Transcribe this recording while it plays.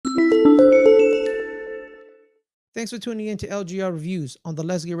Thanks for tuning in to LGR Reviews on the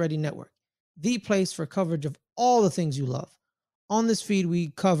Let's Get Ready Network, the place for coverage of all the things you love. On this feed, we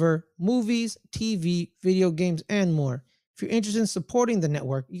cover movies, TV, video games, and more. If you're interested in supporting the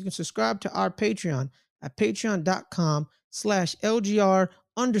network, you can subscribe to our Patreon at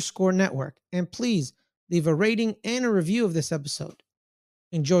patreon.com/LGR_network. And please leave a rating and a review of this episode.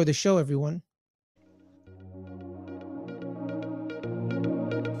 Enjoy the show, everyone.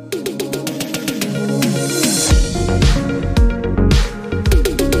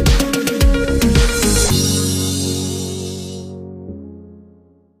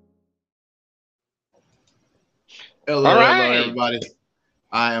 Hello, everybody.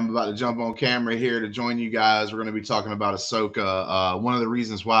 I am about to jump on camera here to join you guys. We're going to be talking about Ahsoka. One of the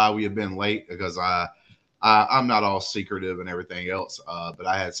reasons why we have been late because I'm not all secretive and everything else, but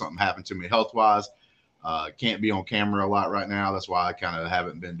I had something happen to me health-wise. Can't be on camera a lot right now. That's why I kind of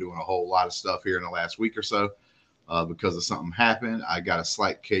haven't been doing a whole lot of stuff here in the last week or so because of something happened. I got a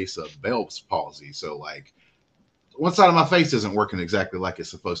slight case of Bell's palsy. So, like, one side of my face isn't working exactly like it's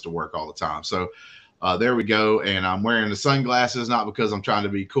supposed to work all the time. So, there we go. And I'm wearing the sunglasses, not because I'm trying to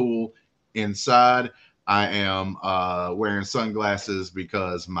be cool inside. I am wearing sunglasses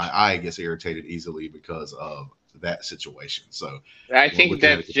because my eye gets irritated easily because of that situation. So I think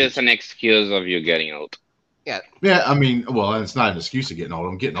that's just an excuse of you getting old. Yeah. I mean, well, it's not an excuse of getting old.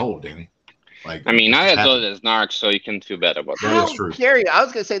 I'm getting old, Danny. Like, I mean, not as old as Narc, so you can feel better about that. That's true. Gary, I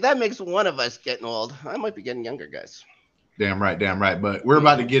was going to say that makes one of us getting old. I might be getting younger, guys. Damn right. But we're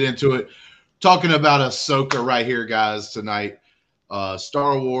about to get into it. Talking about Ahsoka right here, guys, tonight.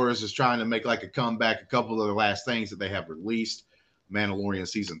 Star Wars is trying to make like a comeback. A couple of the last things that they have released. Mandalorian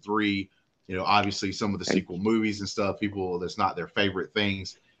Season 3. You know, obviously some of the sequel movies and stuff. People, that's not their favorite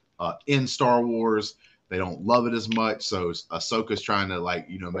things in Star Wars. They don't love it as much. So Ahsoka's trying to, like,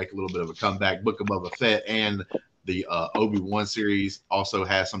 you know, make a little bit of a comeback. Book of Boba Fett and the Obi-Wan series also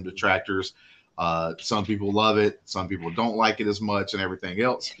has some detractors. Some people love it. Some people don't like it as much and everything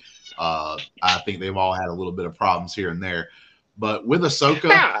else. I think they've all had a little bit of problems here and there, but with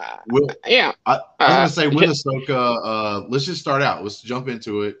Ahsoka, I was gonna say with Ahsoka, let's just start out. Let's jump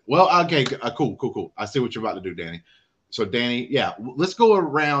into it. Well, okay, cool. I see what you're about to do, Danny. So, Danny, yeah, let's go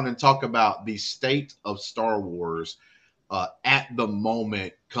around and talk about the state of Star Wars at the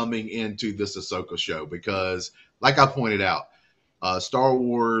moment coming into this Ahsoka show, because, like I pointed out, Star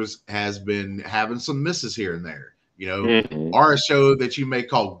Wars has been having some misses here and there. You know, are a show that you may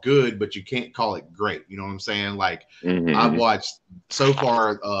call good, but you can't call it great. You know what I'm saying? Like, I've watched so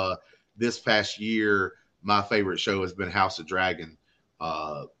far this past year, my favorite show has been House of Dragon,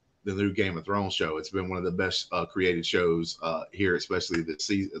 the new Game of Thrones show. It's been one of the best created shows here, especially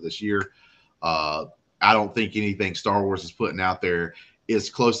this year. I don't think anything Star Wars is putting out there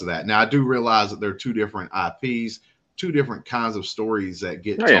is close to that. Now, I do realize that there are two different IPs, two different kinds of stories that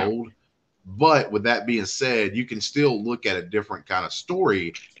get told. But with that being said, you can still look at a different kind of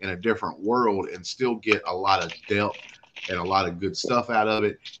story in a different world and still get a lot of depth and a lot of good stuff out of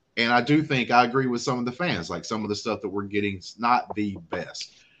it. And I do think I agree with some of the fans, like some of the stuff that we're getting is not the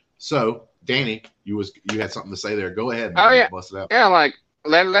best. So, Danny, you had something to say there. Go ahead. Man. Oh, yeah. Bust it out. Yeah, like,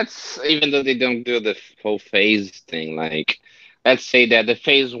 let's, even though they don't do the whole phase thing, like, let's say that the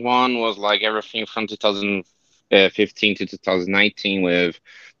phase 1 was like everything from 2015 to 2019 with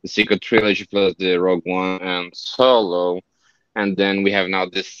the Secret Trilogy plus the Rogue One and Solo. And then we have now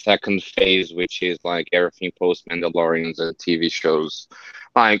this second phase, which is like everything post Mandalorians and TV shows.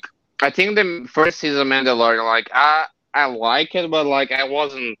 Like, I think the first season of Mandalorian, like, I like it, but like I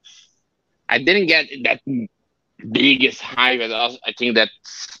didn't get that biggest hype. I think that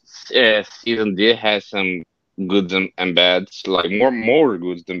season did have some goods and bads, like more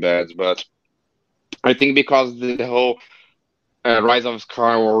goods than bads, but I think because the whole Rise of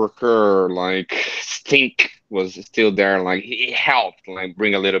Skywalker, like, stink was still there, like, it helped, like,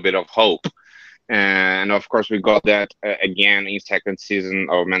 bring a little bit of hope. And of course, we got that again in second season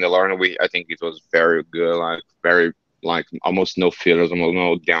of Mandalorian. I think it was very good, like, very, like, almost no fillers, almost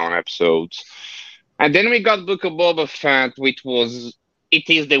no down episodes. And then we got Book of Boba Fett, it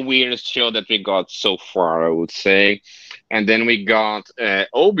is the weirdest show that we got so far, I would say. And then we got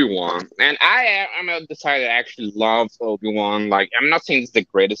Obi-Wan. And I'm decided I actually love Obi-Wan. Like, I'm not saying it's the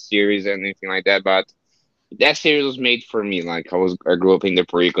greatest series or anything like that, but that series was made for me. Like, I grew up in the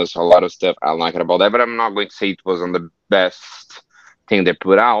prequels, a lot of stuff I like about that, but I'm not going to say it wasn't the best thing they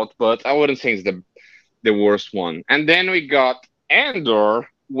put out, but I wouldn't say it's the worst one. And then we got Andor,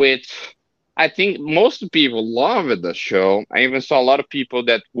 which I think most people loved the show. I even saw a lot of people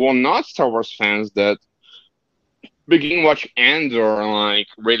that were not Star Wars fans that begin watch Andor and like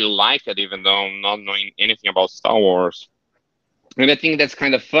really like it, even though I'm not knowing anything about Star Wars. And I think that's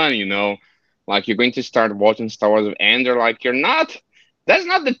kind of fun, you know. Like you're going to start watching Star Wars with Andor, like you're not. That's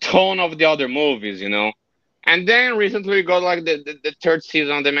not the tone of the other movies, you know. And then recently we got like the third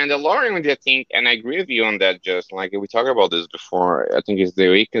season of The Mandalorian, which I think, and I agree with you on that. Just like we talked about this before, I think it's the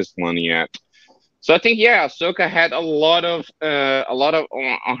weakest one yet. So I think yeah, Ahsoka had a lot of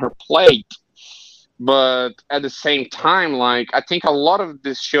on her plate, but at the same time, like I think a lot of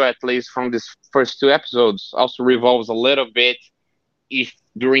this show, at least from these first two episodes, also revolves a little bit if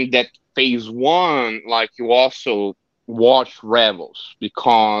during that phase one, like you also watch Rebels,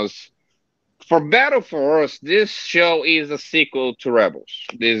 because for better or for worse, this show is a sequel to Rebels.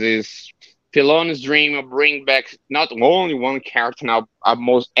 This is Filoni's dream of bringing back not only one character, now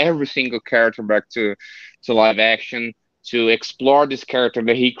almost every single character back to live action, to explore this character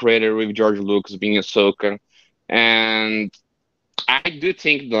that he created with George Lucas being Ahsoka. And I do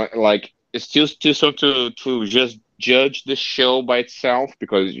think that like it's still too soon to just judge the show by itself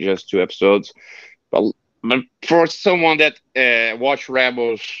because it's just two episodes. But, but for someone that watched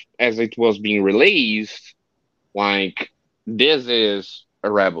Rebels as it was being released, like this is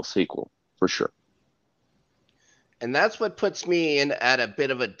a Rebel sequel for sure. And that's what puts me in at a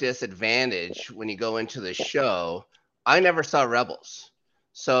bit of a disadvantage when you go into the show. I never saw Rebels,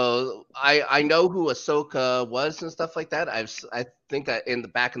 so I know who Ahsoka was and stuff like that. I think in the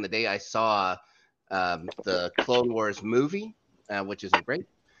back in the day I saw the Clone Wars movie, which isn't great.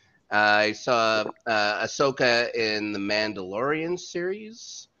 I saw Ahsoka in the Mandalorian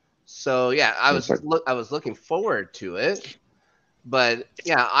series. So yeah, I was looking forward to it. But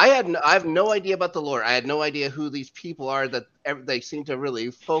yeah, I have no idea about the lore. I had no idea who these people are. They seem to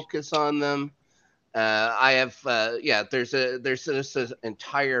really focus on them. I have there's this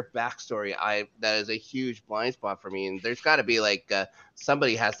entire backstory that is a huge blind spot for me, and there's got to be like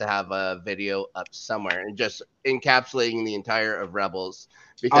somebody has to have a video up somewhere and just encapsulating the entire of Rebels,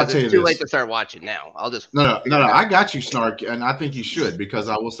 because it's too late to start watching now. I'll just no. I got you, Snark, and I think you should, because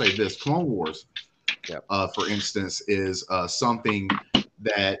I will say this: Clone Wars, for instance, is something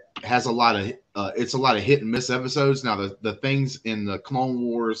that has a lot of it's a lot of hit and miss episodes. Now the things in the Clone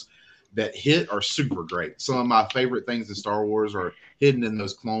Wars that hit are super great. Some of my favorite things in Star Wars are hidden in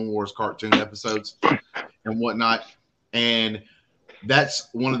those Clone Wars cartoon episodes and whatnot. And that's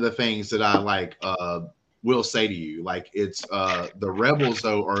one of the things that I like will say to you. Like it's the Rebels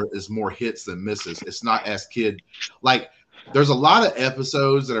though is more hits than misses. It's not as kid like there's a lot of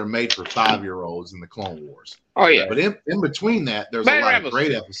episodes that are made for 5-year-olds in the Clone Wars. Oh yeah. But in between that, there's a lot of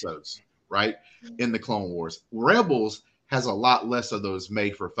great episodes, right? In the Clone Wars. Rebels has a lot less of those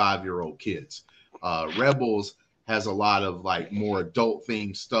made for 5-year-old kids. Rebels has a lot of like more adult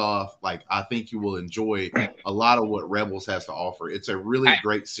themed stuff. Like I think you will enjoy a lot of what Rebels has to offer. It's a really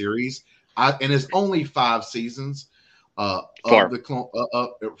great series. And it's only 5 seasons of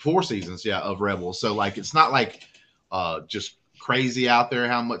the 4 seasons, of Rebels. So like it's not like just crazy out there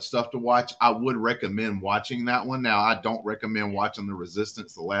how much stuff to watch. I would recommend watching that one. Now I don't recommend watching The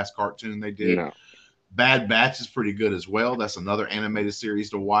Resistance, the last cartoon they did. No. Bad Batch is pretty good as well. That's another animated series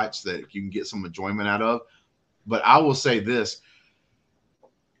to watch that you can get some enjoyment out of. But I will say this.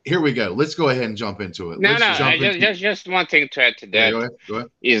 Here we go. Let's go ahead and jump into it. Just one thing to add to that. Go ahead.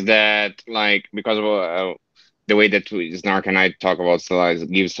 Is that like because of the way that Snark and I talk about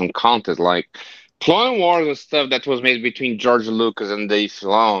Stellaris gives some context. Like Clone Wars was stuff that was made between George Lucas and Dave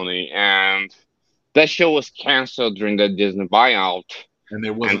Filoni, and that show was canceled during the Disney buyout. And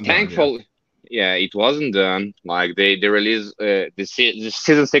there wasn't. And thankfully. Yeah, it wasn't done. Like they released the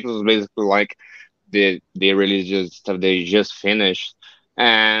season 6 was basically like they released just stuff they just finished,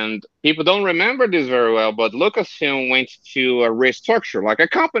 and people don't remember this very well. But Lucasfilm went to a restructure, like a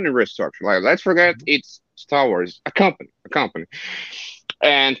company restructure. Like let's forget it's Star Wars, a company,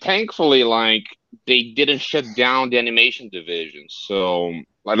 and thankfully, like they didn't shut down the animation division. So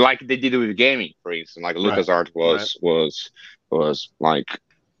like they did with gaming, for instance, like LucasArts was like.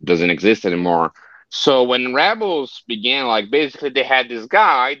 Doesn't exist anymore. So when Rebels began, like basically they had this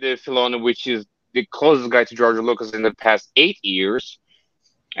guy, the Filoni, which is the closest guy to George Lucas in the past 8 years,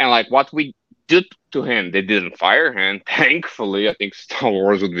 and like what we did to him, they didn't fire him. Thankfully, I think Star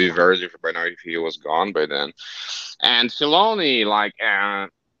Wars would be very different by now if he was gone by then. And Filoni, like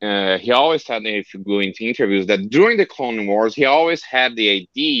he always had, if you go into interviews, that during the Clone Wars, he always had the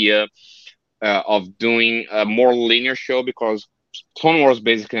idea of doing a more linear show, because Clone Wars is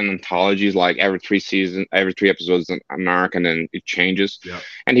basically an anthology, is like every 3 episodes an arc, and then it changes. Yeah.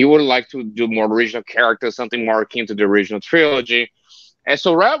 And he would like to do more original characters, something more akin to the original trilogy. And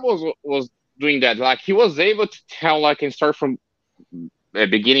so Rebels was doing that. Like he was able to tell like and start from a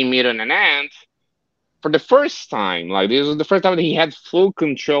beginning, middle, and an end for the first time. Like this was the first time that he had full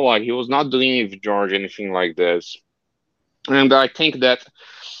control. Like he was not doing with George anything like this. And I think that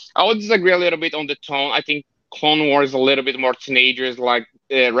I would disagree a little bit on the tone. I think Clone Wars a little bit more teenagers. Like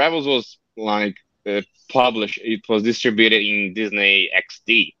Rebels was like published. It was distributed in Disney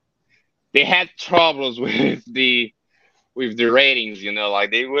XD. They had troubles with the ratings,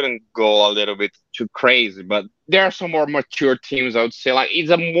 like they wouldn't go a little bit too crazy, but there are some more mature teams, I would say. Like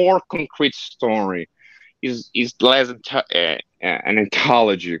it's a more concrete story. Is less an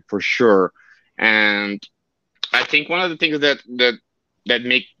anthology for sure. And I think one of the things that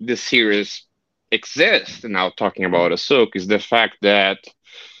make this series exist, and now talking about Ahsoka, is the fact that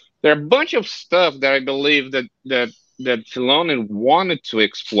there are a bunch of stuff that I believe that Filoni wanted to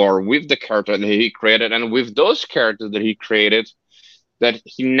explore with the character that he created, and with those characters that he created, that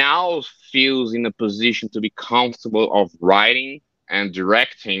he now feels in a position to be comfortable of writing and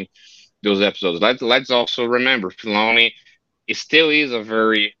directing those episodes. Let's also remember Filoni still is a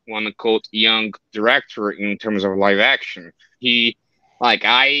very quote young director in terms of live action.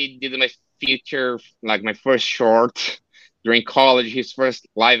 I did my feature, like my first short during college. His first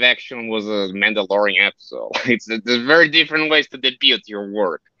live action was a Mandalorian episode. There's very different ways to debut your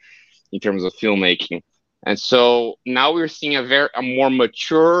work in terms of filmmaking. And so now we're seeing a more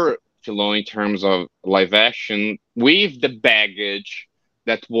mature Filoni in terms of live action with the baggage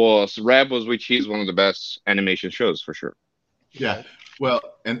that was Rebels, which is one of the best animation shows for sure. Yeah, well,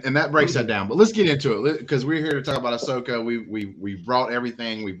 and that breaks that down. But let's get into it because we're here to talk about Ahsoka. We brought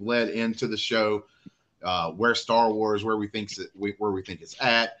everything. We've led into the show, where Star Wars, where we think it's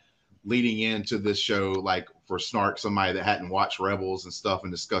at, leading into this show. Like for Snark, somebody that hadn't watched Rebels and stuff,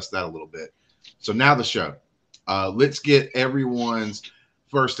 and discuss that a little bit. So now the show. Let's get everyone's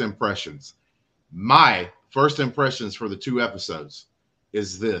first impressions. My first impressions for the 2 episodes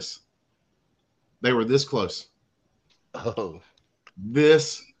is this: they were this close. Oh,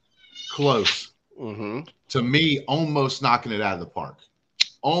 this close to me, almost knocking it out of the park,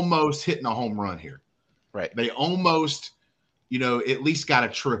 almost hitting a home run here. Right. They almost, at least got a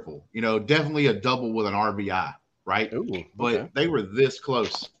triple, definitely a double with an RBI, right? Ooh, but they were this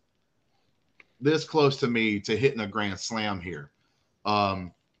close to me to hitting a grand slam here.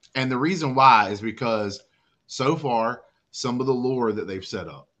 And the reason why is because so far, some of the lore that they've set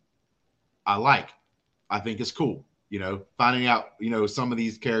up, I think it's cool. Finding out, some of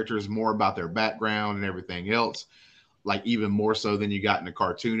these characters more about their background and everything else, like even more so than you got in the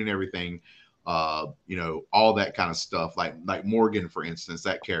cartoon and everything, all that kind of stuff. Like Morgan, for instance,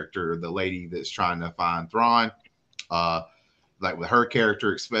 that character, the lady that's trying to find Thrawn, like with her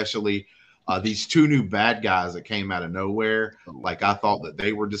character, especially these 2 new bad guys that came out of nowhere. Like I thought that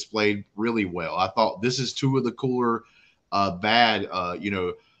they were displayed really well. I thought this is 2 of the cooler bad,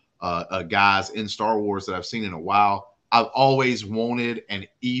 guys in Star Wars that I've seen in a while. I've always wanted an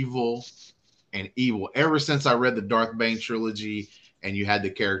evil ever since I read the Darth Bane trilogy, and you had the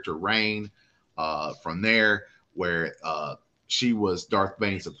character Rain from there, where she was Darth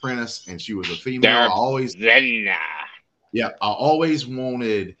Bane's apprentice and she was a female. I always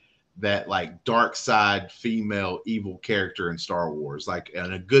wanted that like dark side female evil character in Star Wars, like,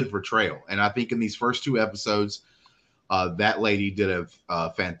 and a good portrayal. And I think in these first 2 episodes, that lady did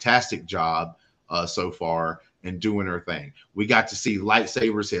a fantastic job so far in doing her thing. We got to see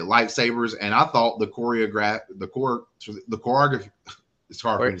lightsabers hit lightsabers, and I thought the choreography. It's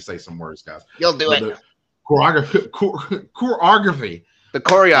hard for me to say some words, guys. You'll do it. The choreography. The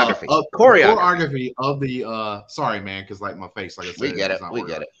choreography of the sorry, man, because like my face, like I said, we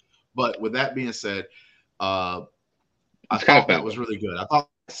get it. But with that being said, I thought that was really good. I thought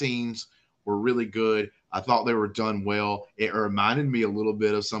the scenes were really good. I thought they were done well. It reminded me a little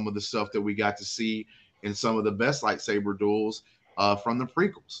bit of some of the stuff that we got to see in some of the best lightsaber duels from the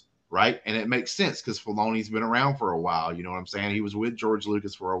prequels, right? And it makes sense because Filoni's been around for a while. You know what I'm saying? He was with George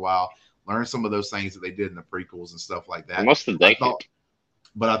Lucas for a while, learned some of those things that they did in the prequels and stuff like that. Almost a decade.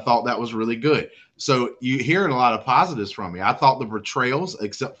 But I thought that was really good. So you're hearing a lot of positives from me. I thought the portrayals,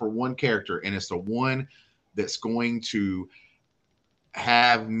 except for one character, and it's the one that's going to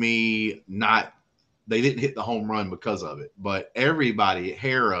have me not, they didn't hit the home run because of it. But everybody,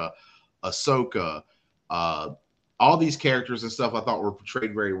 Hera, Ahsoka, all these characters and stuff I thought were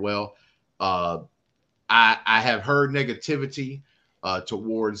portrayed very well. I have heard negativity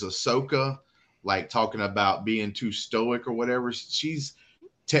towards Ahsoka, like talking about being too stoic or whatever.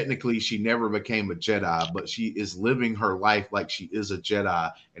 Technically, she never became a Jedi, but she is living her life like she is a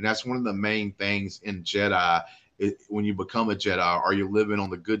Jedi. And that's one of the main things in Jedi when you become a Jedi, are you living on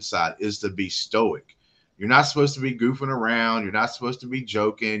the good side, is to be stoic. You're not supposed to be goofing around. You're not supposed to be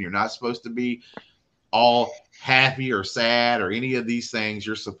joking. You're not supposed to be all happy or sad or any of these things.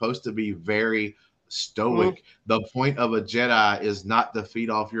 You're supposed to be very stoic. The point of a Jedi is not to feed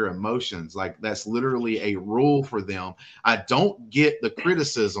off your emotions. Like, that's literally a rule for them. I don't get the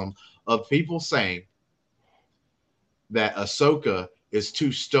criticism of people saying that Ahsoka is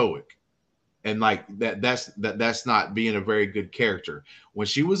too stoic, and like that's not being a very good character. When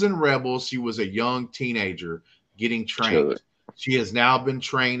she was in Rebels, she was a young teenager getting trained. Sure. She has now been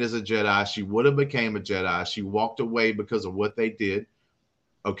trained as a Jedi. She would have became a Jedi. She walked away because of what they did.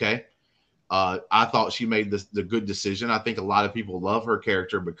 Okay. I thought she made the good decision. I think a lot of people love her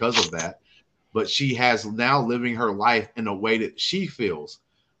character because of that. But she has now living her life in a way that she feels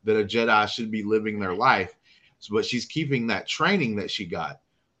that a Jedi should be living their life. But she's keeping that training that she got.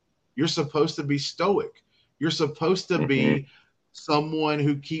 You're supposed to be stoic. You're supposed to be someone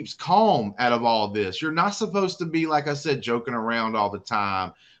who keeps calm out of all this. You're not supposed to be, like I said, joking around all the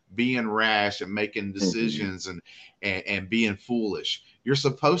time, being rash and making decisions and being foolish. You're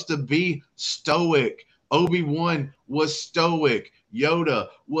supposed to be stoic. Obi-Wan was stoic. Yoda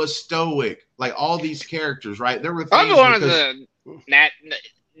was stoic. Like, all these characters, right? There were things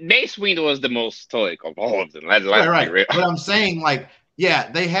Mace Windu was the most stoic of all of them. Let's right. be real. But I'm saying, like,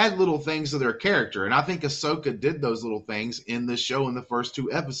 yeah, they had little things of their character, and I think Ahsoka did those little things in the show. In the first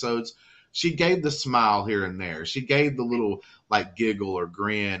 2 episodes, she gave the smile here and there. She gave the little, like, giggle or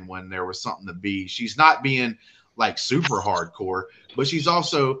grin when there was something to be. She's not being, like, super hardcore, but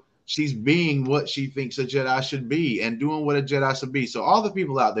she's being what she thinks a Jedi should be and doing what a Jedi should be. So all the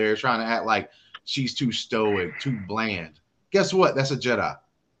people out there trying to act like she's too stoic, too bland, guess what? That's a Jedi.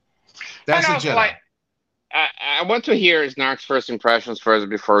 That's a Jedi. Like, I want to hear Snark's first impressions first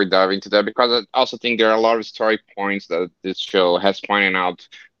before we dive into that, because I also think there are a lot of story points that this show has pointed out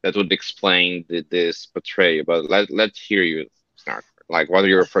that would explain this portrayal. But let's hear you, Snark. Like, what are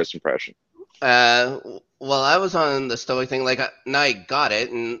your first impressions? Well, I was on the stoic thing. Like, now I got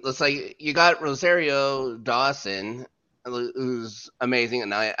it, and it's like you got Rosario Dawson, who's amazing,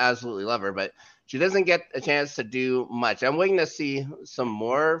 and I absolutely love her, but she doesn't get a chance to do much. I'm waiting to see some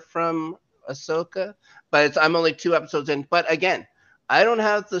more from Ahsoka, but I'm only 2 episodes in. But again, I don't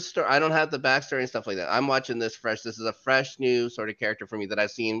have the story. I don't have the backstory and stuff like that. I'm watching this fresh. This is a fresh new sort of character for me that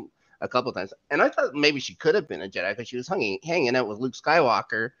I've seen a couple of times, and I thought maybe she could have been a Jedi because she was hanging out with Luke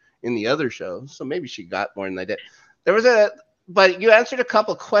Skywalker in the other show, so maybe she got more than I did. But you answered a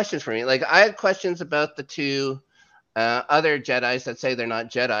couple questions for me. Like, I had questions about the 2 other Jedis that say they're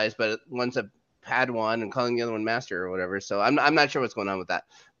not Jedis, but one's a Padawan and calling the other one Master or whatever. So I'm not sure what's going on with that.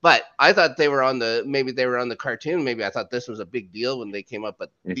 But I thought they were on the cartoon. Maybe I thought this was a big deal when they came up.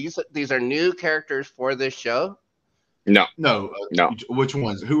 But these are new characters for this show. No. Which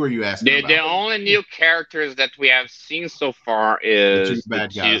ones? Who are you asking about? The only new characters that we have seen so far is the 2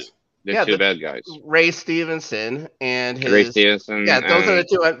 bad guys. The 2 bad guys. Ray Stevenson and Ray Stevenson. Yeah, those are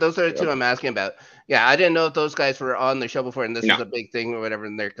the 2 I'm asking about. Yeah, I didn't know if those guys were on the show before, and this is a big thing or whatever,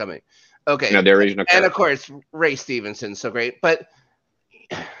 and they're coming. Okay. No, the original character. And of course, Ray Stevenson, so great. But,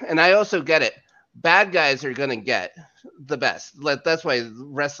 and I also get it. Bad guys are gonna get the best. That's why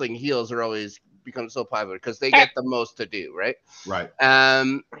wrestling heels are always become so popular, because they get the most to do, right? Right.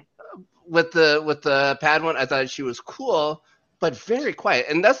 With the Padawan, I thought she was cool, but very quiet.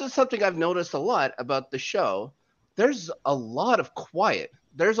 And that's just something I've noticed a lot about the show. There's a lot of quiet.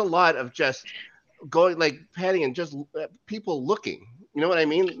 There's a lot of just going, like, panning and just people looking. You know what I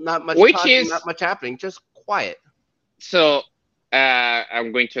mean? Not much talking, not much happening, just quiet. So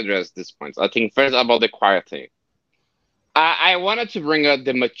I'm going to address this point. I think first about the quiet thing. I wanted to bring up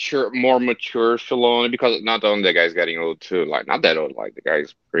the more mature Filoni, because not only the guy's getting old too, like, not that old, like the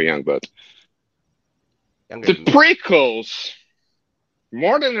guy's pretty young, but the prequels,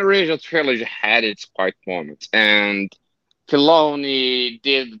 more than the original trilogy, had its quiet moments, and Filoni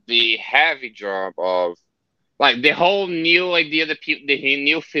did the heavy job of, like, the whole new idea that the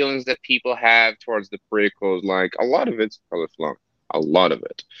new feelings that people have towards the prequels. Like, a lot of it's probably Filoni, a lot of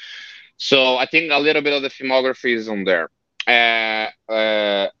it. So I think a little bit of the filmography is on there.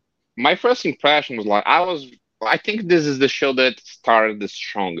 My first impression was like, I think this is the show that started the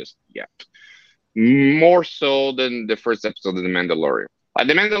strongest yet, more so than the first episode of The Mandalorian. Like,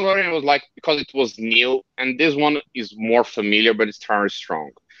 The Mandalorian was like, because it was new, and this one is more familiar, but it started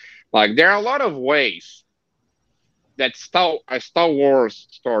strong. Like, there are a lot of ways that a Star Wars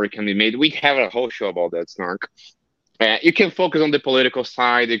story can be made. We have a whole show about that, Snark. You can focus on the political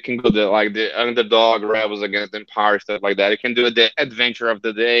side. You can go the underdog, rebels against empire, stuff like that. You can do the adventure of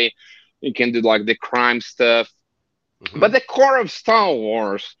the day. You can do, like, the crime stuff. But the core of Star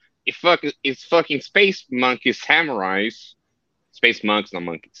Wars is fucking space monkeys, samurais, space monks, not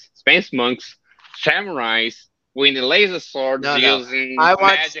monkeys, space monks, samurais with the laser swords using I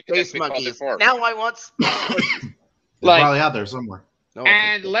want magic space that we call the monkeys. Force. Now I want space monkeys. It's probably out there somewhere. No,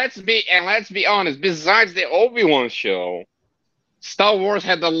 and let's be honest. Besides the Obi-Wan show, Star Wars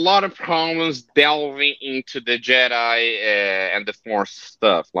had a lot of problems delving into the Jedi and the Force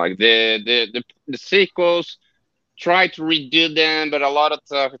stuff. Like the sequels tried to redo them, but a lot of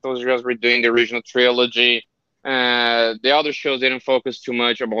stuff it was just redoing the original trilogy. The other shows didn't focus too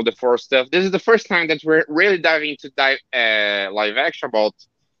much about the Force stuff. This is the first time that we're really diving into live action about.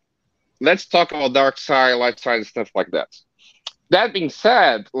 Let's talk about dark side, light side, and stuff like that. That being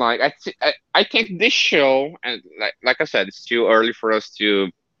said, like I think this show, and like I said, it's too early for us to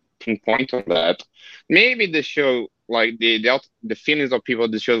pinpoint on that. Maybe the show, like the feelings of people,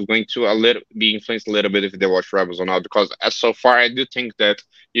 the show is going to be influenced a little bit if they watch Rebels or not. Because as so far, I do think that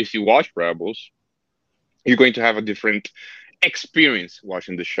if you watch Rebels, you're going to have a different experience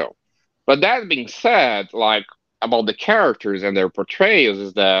watching the show. But that being said, like about the characters and their portrayals,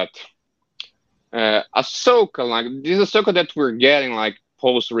 is that Ahsoka, like this Ahsoka that we're getting, like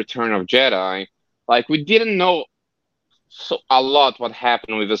post Return of Jedi, like we didn't know a lot what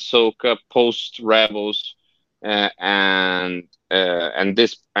happened with Ahsoka post Rebels, and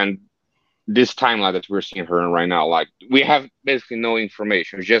this timeline that we're seeing her in right now. Like we have basically no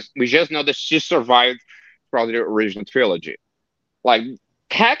information. We just know that she survived throughout the original trilogy. Like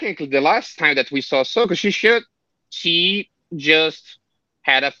technically, the last time that we saw Ahsoka, she just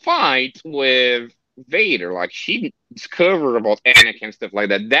had a fight with Vader. Like she discovered about Anakin and stuff like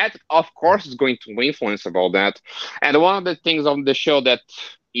that. That of course is going to influence about that. And one of the things on the show that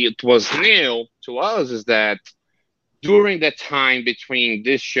it was new to us is that during the time between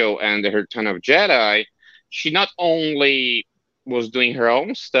this show and the Return of Jedi, she not only was doing her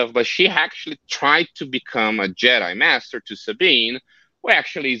own stuff, but she actually tried to become a Jedi Master to Sabine, who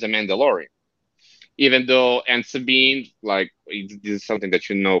actually is a Mandalorian. Even though, and Sabine, like, this is something that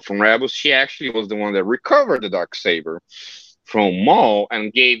you know from Rebels, she actually was the one that recovered the Darksaber from Maul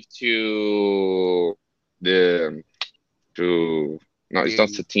and gave to no, it's not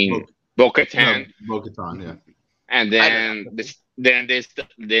Satine, Bo-Katan. No, Bo-Katan, yeah. And then then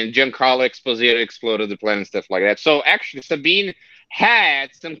Giancarlo Esposito exploded the planet and stuff like that. So actually, Sabine had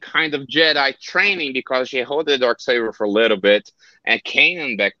some kind of Jedi training because she held the Darksaber for a little bit, and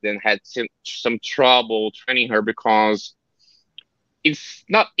Kanan back then had some trouble training her because it's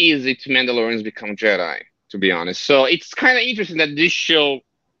not easy to Mandalorians become Jedi, to be honest. So it's kind of interesting that this show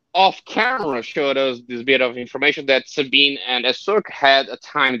off camera showed us this bit of information that Sabine and Ahsoka had a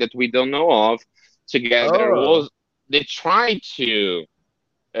time that we don't know of together. They tried to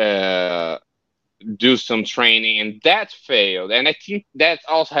do some training, and that failed. And I think that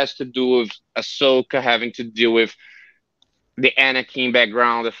also has to do with Ahsoka having to deal with the Anakin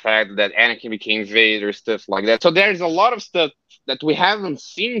background, the fact that Anakin became Vader, stuff like that. So there's a lot of stuff that we haven't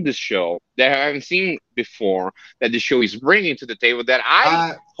seen this show, that I haven't seen before, that the show is bringing to the table, that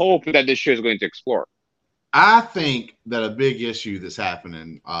I hope that this show is going to explore. I think that a big issue that's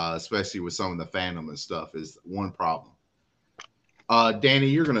happening, especially with some of the fandom and stuff, is one problem. Danny,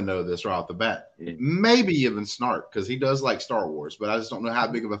 you're going to know this right off the bat. Maybe even Snark, because he does like Star Wars, but I just don't know how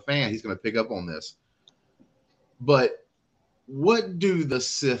big of a fan he's going to pick up on this. But what do the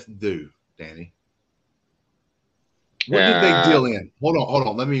Sith do, Danny? What did they deal in? Hold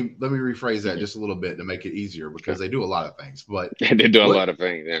on. Let me rephrase that just a little bit to make it easier, because they do a lot of things. But they do a lot of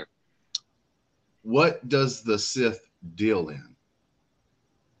things, yeah. What does the Sith deal in?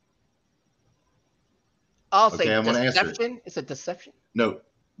 I'll say deception. Is it deception? No,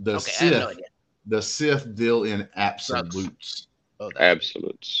 the Sith deal in absolutes.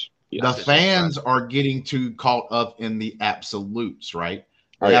 Absolutes. Yes. The fans are getting too caught up in the absolutes, right?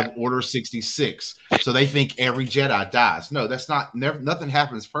 They have Order 66, so they think every Jedi dies. No, that's not. Nothing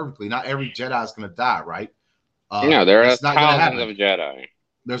happens perfectly. Not every Jedi is going to die, right? No, there are thousands of Jedi.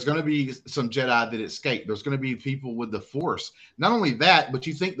 There's going to be some Jedi that escape. There's going to be people with the Force. Not only that, but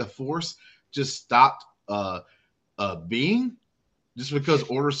you think the Force just stopped being just because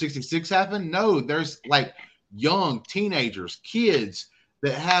Order 66 happened? No, there's like young teenagers, kids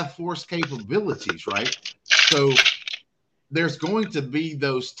that have Force capabilities, right? So there's going to be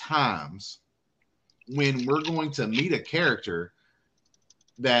those times when we're going to meet a character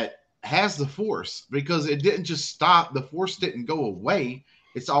that has the Force, because it didn't just stop. The Force didn't go away.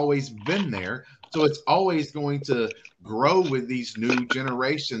 It's always been there. So it's always going to grow with these new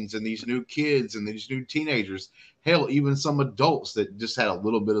generations and these new kids and these new teenagers. Hell, even some adults that just had a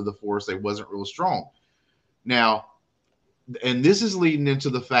little bit of the Force, they wasn't real strong. Now, and this is leading into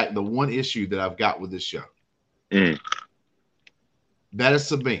the fact, the one issue that I've got with this show. Mm. That is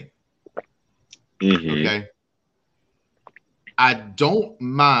Sabine. Mm-hmm. Okay. I don't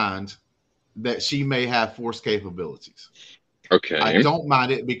mind that she may have force capabilities. Okay. I don't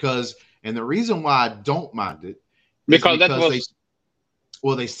mind it because, and the reason why I don't mind it is because that was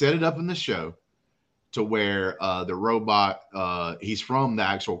they set it up in the show to where the robot, he's from the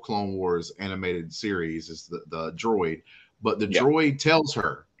actual Clone Wars animated series, is the droid, but the droid tells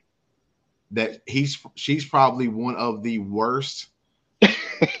her that she's probably one of the worst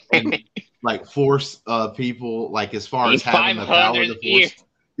and like force people, like as far as having the power of the force. Years.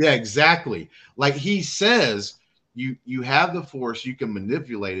 Yeah, exactly. Like he says, you have the force, you can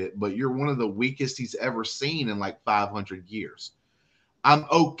manipulate it, but you're one of the weakest he's ever seen in like 500 years. I'm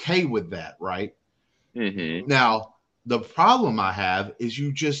okay with that, right? Mm-hmm. Now, the problem I have is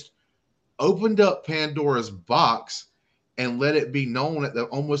you just opened up Pandora's box and let it be known at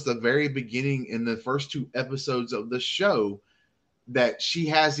almost the very beginning in the first 2 episodes of the show that she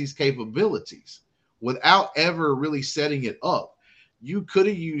has these capabilities without ever really setting it up. You could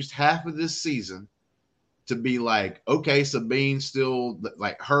have used half of this season to be like, okay, Sabine still,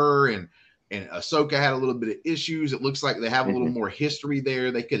 like her and Ahsoka had a little bit of issues. It looks like they have a little more history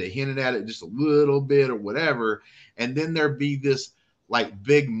there. They could have hinted at it just a little bit or whatever. And then there'd be this like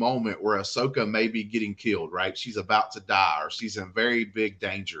big moment where Ahsoka may be getting killed, right? She's about to die or she's in very big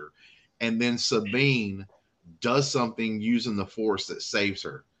danger. And then Sabine does something using the force that saves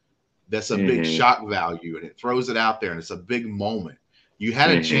her. That's a big shock value, and it throws it out there, and it's a big moment. You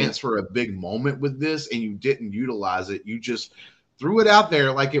had a chance for a big moment with this, and you didn't utilize it. You just threw it out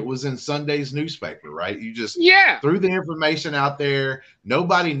there like it was in Sunday's newspaper, right? You just threw the information out there.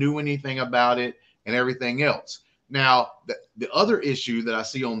 Nobody knew anything about it and everything else. Now, the other issue that I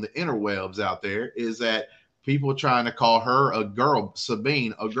see on the interwebs out there is that people trying to call her a girl,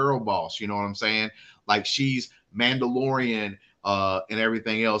 Sabine, a girl boss. You know what I'm saying? Like she's Mandalorian and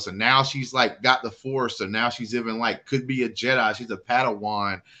everything else. And now she's like got the force. So now she's even like could be a Jedi. She's a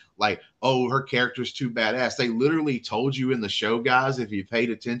Padawan. Like, oh, her character's too badass. They literally told you in the show, guys, if you paid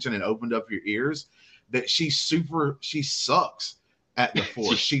attention and opened up your ears, that she sucks at the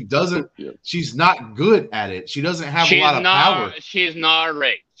force. She doesn't, she's not good at it. She doesn't have a lot of power. She's not a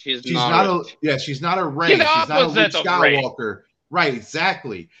Rey. She's not a Rey. She's not a Rey. She's not a Luke Skywalker. Right,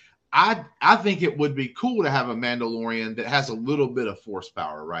 exactly. I think it would be cool to have a Mandalorian that has a little bit of force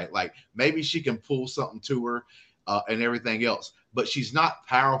power, right? Like maybe she can pull something to her and everything else, but she's not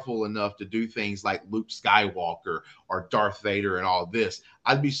powerful enough to do things like Luke Skywalker or Darth Vader and all this.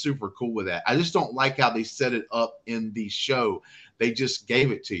 I'd be super cool with that. I just don't like how they set it up in the show. They just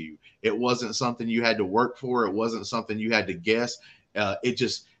gave it to you. It wasn't something you had to work for. It wasn't something you had to guess. It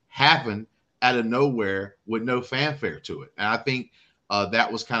just happened out of nowhere with no fanfare to it. And I think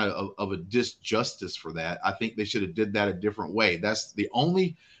that was kind of a disjustice for that. I think they should have did that a different way. That's the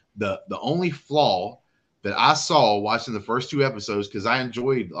only flaw that I saw watching the first 2 episodes, because I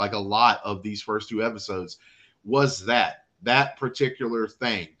enjoyed like a lot of these first 2 episodes, was that particular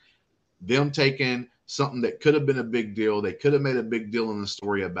thing. Them taking something that could have been a big deal. They could have made a big deal in the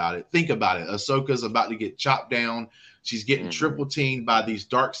story about it. Think about it. Ahsoka's about to get chopped down. She's getting triple teamed by these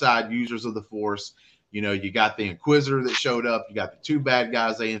dark side users of the Force. You know, you got the Inquisitor that showed up. You got the 2 bad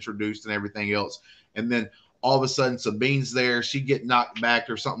guys they introduced and everything else. And then all of a sudden Sabine's there. She get knocked back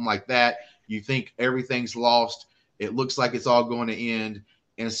or something like that. You think everything's lost. It looks like it's all going to end.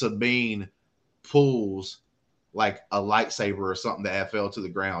 And Sabine pulls like a lightsaber or something that fell to the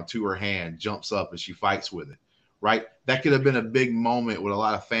ground to her hand, jumps up, and she fights with it, right? That could have been a big moment with a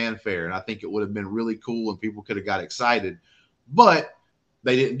lot of fanfare. And I think it would have been really cool and people could have got excited. But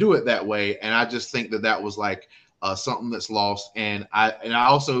they didn't do it that way. And I just think that was like something that's lost. And I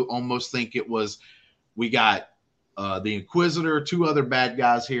also almost think it was, we got the Inquisitor, 2 other bad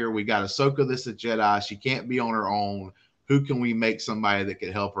guys here. We got Ahsoka, this is a Jedi. She can't be on her own. Who can we make somebody that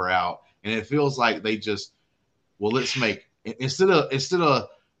could help her out? And it feels like they just, well, let's make, instead of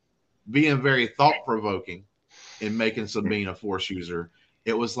being very thought-provoking in making Sabine a Force user,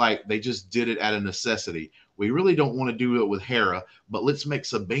 it was like they just did it out of necessity. We really don't want to do it with Hera, but let's make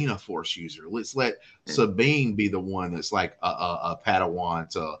Sabine a Force user. Let's let Sabine be the one that's like a Padawan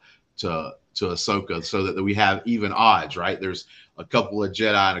to Ahsoka, so that we have even odds, right? There's a couple of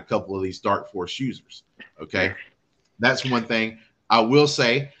Jedi and a couple of these Dark Force users. Okay, that's one thing. I will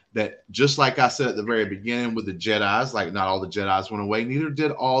say that just like I said at the very beginning with the Jedis, like not all the Jedis went away, neither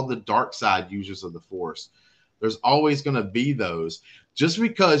did all the dark side users of the Force. There's always going to be those. Just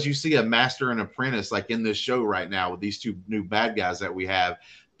because you see a master and apprentice like in this show right now with these 2 new bad guys that we have,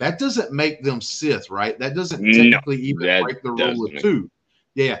 That doesn't make them Sith, right? That doesn't No, technically even that break the rule doesn't of make two.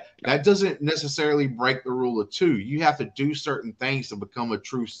 Yeah, no. that doesn't necessarily break the rule of two. You have to do certain things to become a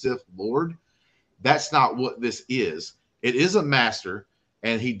true Sith Lord. That's not what this is. It is a master,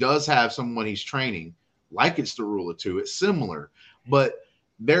 and he does have someone he's training, like it's the rule of two. It's similar, but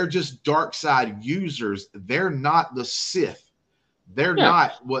they're just dark side users. They're not the Sith. They're Yeah.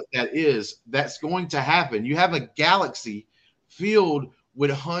 not what that is. That's going to happen. You have a galaxy filled with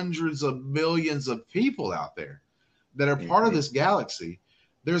hundreds of millions of people out there that are part of this galaxy.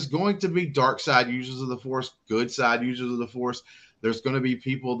 There's going to be dark side users of the Force, good side users of the Force. There's going to be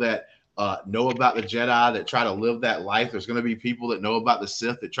people that know about the Jedi that try to live that life. There's going to be people that know about the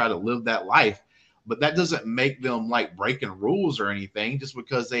Sith that try to live that life. But that doesn't make them like breaking rules or anything just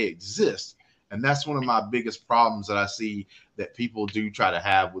because they exist. And that's one of my biggest problems that I see that people do try to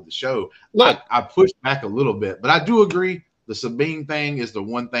have with the show. Look, I push back a little bit, but I do agree the Sabine thing is the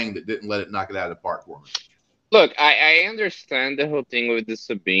one thing that didn't let it knock it out of the park for me. look, I understand the whole thing with the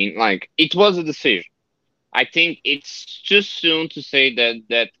Sabine. Like, it was a decision. I think it's too soon to say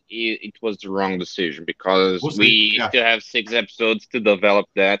that it was the wrong decision because We'll see. we Yeah. still have 6 episodes to develop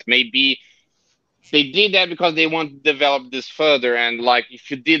that. Maybe they did that because they want to develop this further. And like, if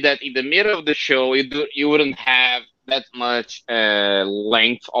you did that in the middle of the show, you wouldn't have that much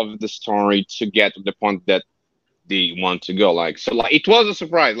length of the story to get to the point that they want to go. Like, so like, it was a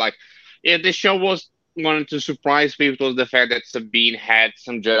surprise. Like, if the show was wanted to surprise people, it was the fact that Sabine had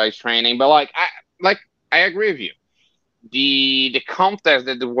some Jedi training. But I agree with you. The context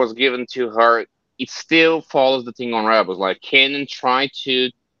that was given to her, it still follows the thing on Rebels. Like, Kanan tried to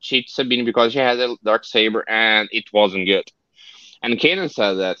cheat Sabine because she had a dark saber, and it wasn't good. And Kanan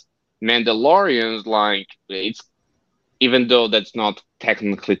said that Mandalorians, like, it's even though that's not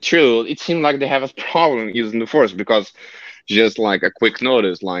technically true, it seemed like they have a problem using the Force because, just like a quick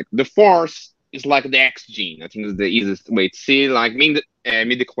notice, like the Force is like the X gene. I think it's the easiest way to see. Like,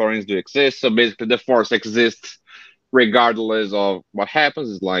 midi-chlorians do exist, so basically the Force exists regardless of what happens.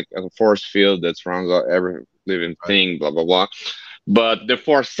 It's like a force field that surrounds every living thing, blah blah blah. But the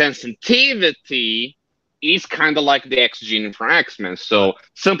Force sensitivity is kind of like the X gene for X-Men. So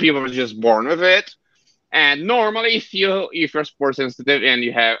some people are just born with it. And normally, if you're force sensitive and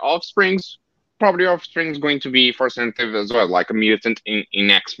you have offsprings, probably your offspring is going to be force sensitive as well, like a mutant in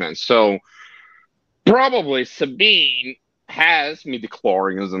X-Men. So probably Sabine has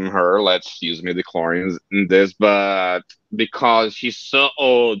midichlorians in her. Let's use midichlorians in this, but because she's so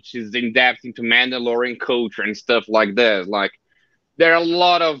old, she's in depth into Mandalorian culture and stuff like this. Like, there are a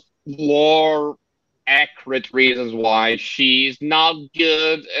lot of lore accurate reasons why she's not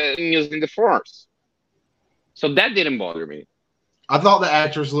good in using the Force. So that didn't bother me. I thought the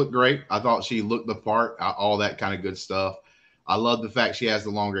actress looked great. I thought she looked the part, all that kind of good stuff. I love the fact she has the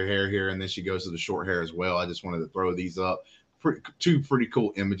longer hair here, and then she goes to the short hair as well. I just wanted to throw these up. Two pretty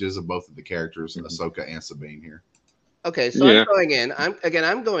cool images of both of the characters, Ahsoka and Sabine here. Okay, so yeah.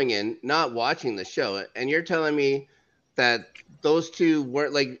 I'm going in, not watching the show, and you're telling me that those two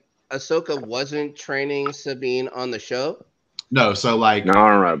weren't like Ahsoka wasn't training Sabine on the show? No, so like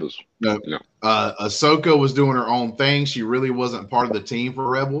no Rebels. No. Ahsoka was doing her own thing. She really wasn't part of the team for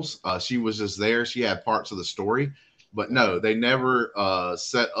Rebels. She was just there. She had parts of the story, but no, they never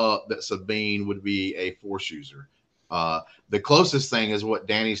set up that Sabine would be a Force user. The closest thing is what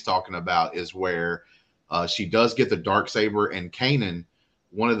Danny's talking about is where she does get the darksaber, and Kanan,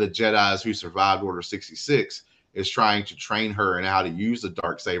 one of the Jedis who survived Order 66, is trying to train her in how to use the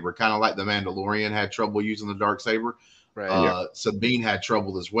darksaber, kind of like the Mandalorian had trouble using the darksaber. Right. Sabine had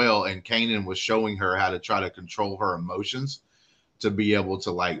trouble as well, and Kanan was showing her how to try to control her emotions to be able to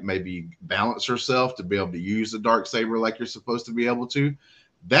like maybe balance herself, to be able to use the darksaber like you're supposed to be able to.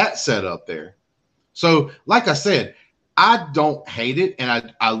 That set up there. So, like I said, I don't hate it,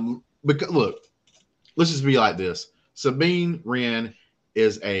 and because look, let's just be like this: Sabine Wren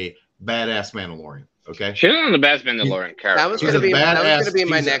is a badass Mandalorian. Okay, she's not the best Mandalorian character. That was going to be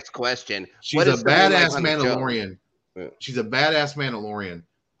my next question. She's a badass Mandalorian. She's a badass Mandalorian.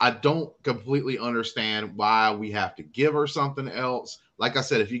 I don't completely understand why we have to give her something else. Like I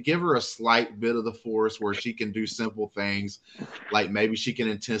said, if you give her a slight bit of the Force where she can do simple things, like maybe she can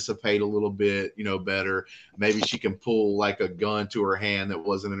anticipate a little bit, better. Maybe she can pull like a gun to her hand that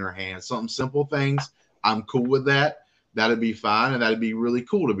wasn't in her hand. Some simple things. I'm cool with that. That'd be fine. And that'd be really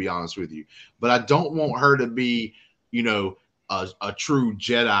cool, to be honest with you. But I don't want her to be, a true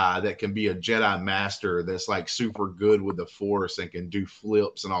Jedi that can be a Jedi master that's like super good with the Force and can do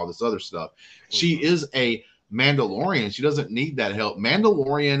flips and all this other stuff. She is a Mandalorian. She doesn't need that help.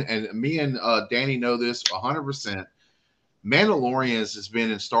 Mandalorian, and me and Danny know this 100%. Mandalorians has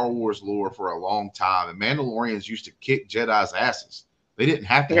been in Star Wars lore for a long time, and Mandalorians used to kick Jedi's asses. They didn't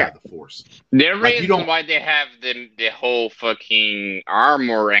have to have the Force. The Like, you reason don't why they have the whole fucking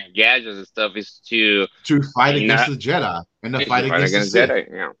armor and gadgets and stuff is to fight you against know, the Jedi and to is fight to fight against the against Sith.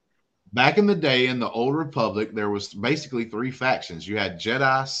 Jedi. Yeah. Back in the day, in the Old Republic, there was basically 3 factions. You had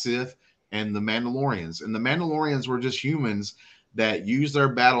Jedi, Sith, and the Mandalorians. And the Mandalorians were just humans that use their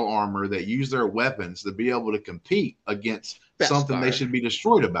battle armor, that use their weapons to be able to compete against something they should be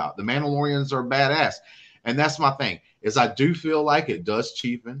destroyed about. The Mandalorians are badass. And that's my thing, is I do feel like it does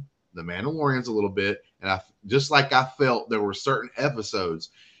cheapen the Mandalorians a little bit. And I just like I felt there were certain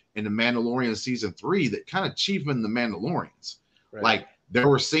episodes in the Mandalorian season 3 that kind of cheapened the Mandalorians. Right. Like, there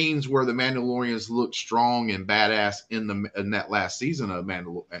were scenes where the Mandalorians looked strong and badass in that last season of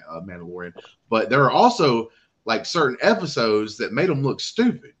Mandalorian, but there are also like certain episodes that made them look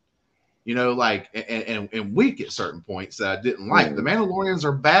stupid, you know, like and weak at certain points that I didn't like. The Mandalorians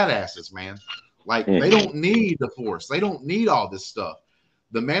are badasses, man. Like, they don't need the Force, they don't need all this stuff.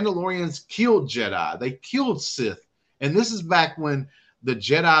 The Mandalorians killed Jedi, they killed Sith, and this is back when the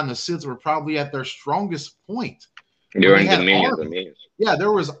Jedi and the Sith were probably at their strongest point. During the millions. Yeah,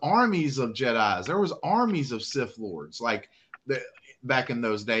 there was armies of Jedis. There was armies of Sith Lords, like back in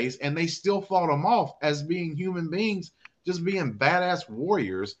those days, and they still fought them off as being human beings, just being badass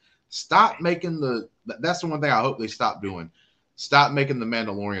warriors. Stop making that's the one thing I hope they stop doing. Stop making the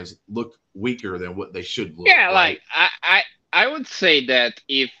Mandalorians look weaker than what they should look. Yeah, right? like I would say that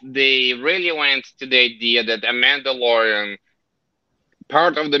if they really went to the idea that a Mandalorian,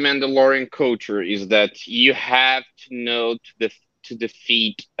 part of the Mandalorian culture is that you have to know to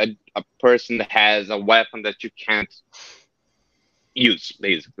defeat a person that has a weapon that you can't use,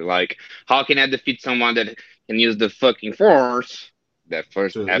 basically. Like, how can I defeat someone that can use the fucking Force? That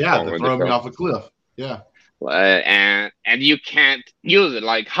first, to throw me off a cliff. Yeah, and you can't use it.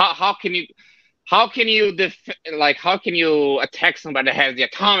 Like, how can you attack somebody that has the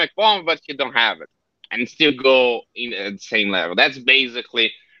atomic bomb but you don't have it, and still go in at the same level? That's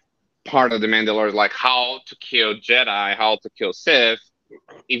basically part of the Mandalorian, like how to kill Jedi, how to kill Sith,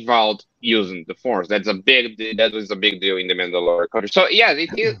 without using the Force. That was a big deal in the Mandalorian culture. So yeah,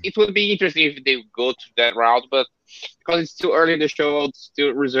 it would be interesting if they go to that route, but because it's too early in the show, it's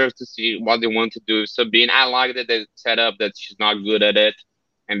still reserved to see what they want to do with Sabine. I like that they set up that she's not good at it,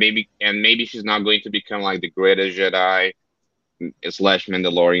 and maybe she's not going to become like the greatest Jedi /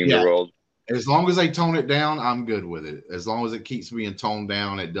 Mandalorian in the world. As long as they tone it down, I'm good with it. As long as it keeps being toned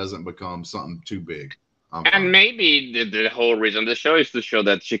down, it doesn't become something too big. And maybe the whole reason of the show is to show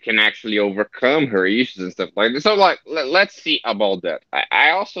that she can actually overcome her issues and stuff like this. So, like, let's see about that.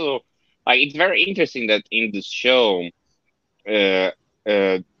 I also, like, it's very interesting that in this show, they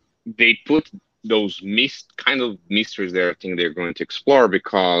put those kind of mysteries there. I think they're going to explore,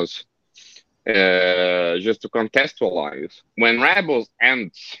 because just to contextualize, when Rebels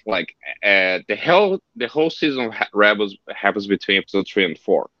ends, like the whole season of Rebels happens between episode 3 and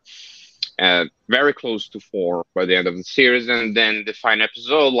 4. Very close to 4 by the end of the series, and then the final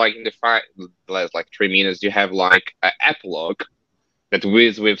episode, like in the last like 3 minutes, you have like an epilogue that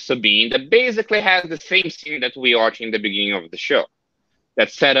is with Sabine, that basically has the same scene that we watch in the beginning of the show.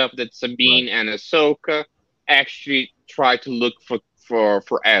 That set up that Sabine and Ahsoka actually try to look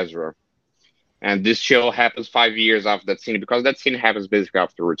for Ezra. And this show happens 5 years after that scene, because that scene happens basically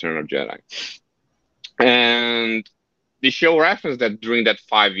after Return of Jedi. And the show referenced that during that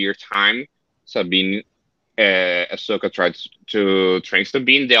 5-year time, Sabine, Ahsoka tried to train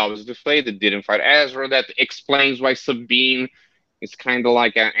Sabine. They obviously failed. They didn't fight Ezra. That explains why Sabine is kind of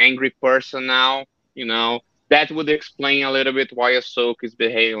like an angry person now. You know, that would explain a little bit why Ahsoka is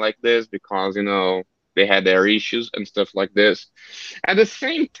behaving like this, because, you know, they had their issues and stuff like this. At the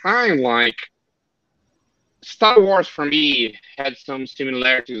same time, like, Star Wars for me had some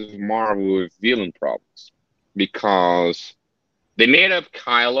similarities with Marvel with villain problems, because they made up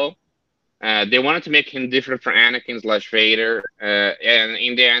Kylo. They wanted to make him different from Anakin / Vader, and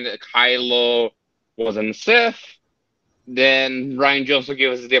in the end, Kylo wasn't Sith. Then Ryan Johnson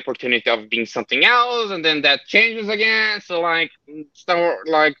gave us the opportunity of being something else, and then that changes again. So like Star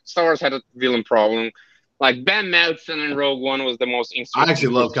Wars had a villain problem. Like Ben Mendelsohn in Rogue One was the most interesting. I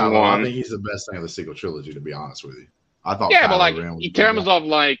actually love Kylo. I think he's the best thing of the sequel trilogy, to be honest with you. I thought yeah, Kylo but like Ren was in terms of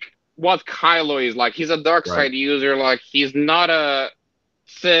like what Kylo is, like he's a dark side user. Like he's not a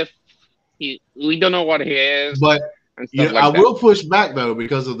Sith. We don't know what he is. But I will push back though,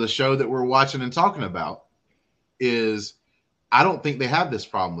 because of the show that we're watching and talking about. Is I don't think they have this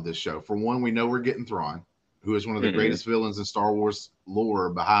problem with this show. For one, we know we're getting Thrawn, who is one of the greatest villains in Star Wars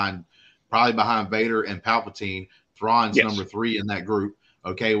lore, probably behind Vader and Palpatine. Thrawn's Yes. number 3 in that group.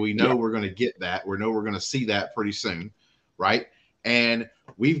 Okay, we know we're going to get that. We know we're going to see that pretty soon, right? And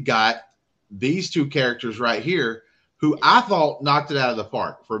we've got these two characters right here who I thought knocked it out of the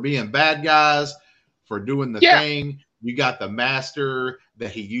park for being bad guys, for doing the thing. You got the master that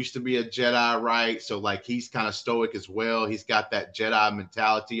he used to be a Jedi, right? So like he's kind of stoic as well. He's got that Jedi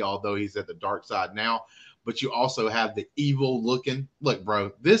mentality, although he's at the dark side now. But you also have the evil looking. Look,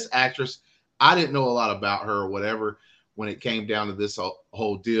 bro, this actress, I didn't know a lot about her or whatever when it came down to this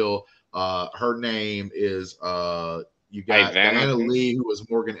whole deal. Her name is you got Diana Lee, who was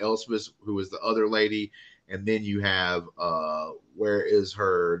Morgan Elsbeth, who was the other lady. And then you have where is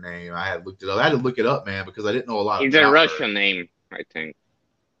her name? I had looked it up. I had to look it up, man, because I didn't know a lot. It's a Russian name, I think.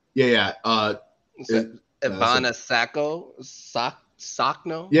 Yeah. Ivana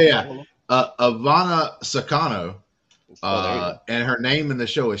Sakno? Yeah. Ivana Sakano. And her name in the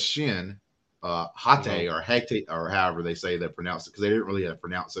show is Shin Hate or Hete, or however they say that pronounce it, because they didn't really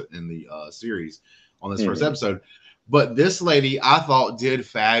pronounce it in the series on this first episode. But this lady, I thought, did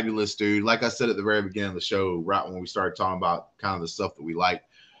fabulous, dude. Like I said at the very beginning of the show, right when we started talking about kind of the stuff that we like,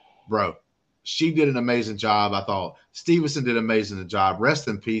 bro, she did an amazing job. I thought Stevenson did an amazing job. Rest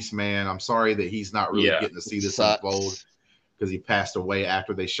in peace, man. I'm sorry that he's not really getting to see this unfold because he passed away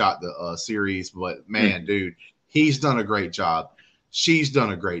after they shot the series. But man, dude, he's done a great job. She's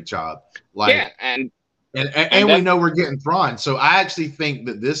done a great job. Like, and we know we're getting Thrawn. So I actually think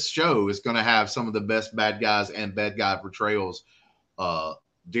that this show is going to have some of the best bad guys and bad guy portrayals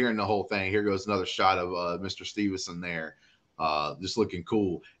during the whole thing. Here goes another shot of Mr. Stevenson there, just looking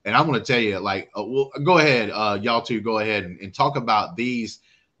cool. And I'm going to tell you, like, well, go ahead, y'all two, go ahead and talk about the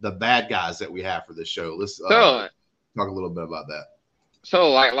bad guys that we have for this show. Let's talk a little bit about that. So,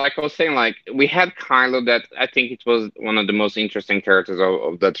 like I was saying, like we had Kylo, that I think it was one of the most interesting characters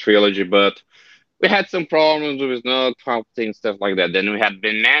of that trilogy, but we had some problems with his nose, and stuff like that. Then we had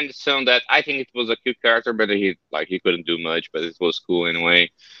Ben Mendelsohn, that I think it was a cute character, but he couldn't do much, but it was cool anyway.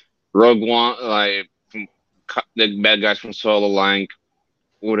 Rogue One, like the bad guys from Solo, like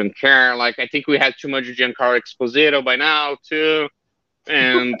wouldn't care. Like I think we had too much Giancarlo Esposito by now too,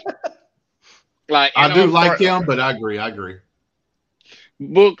 and like I do like him, but I agree.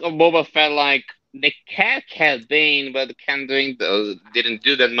 Book of Boba Fett, like the cat had Bane, but the cat didn't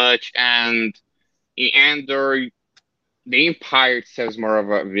do that much, and in Andor, the Empire itself is more of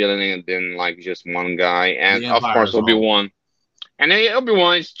a villain than like just one guy, and of course Obi-Wan. And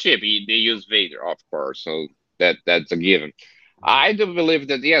Obi-Wan is cheap. They use Vader, of course, so that's a given. I do believe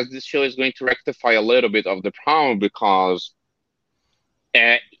that yes, this show is going to rectify a little bit of the problem, because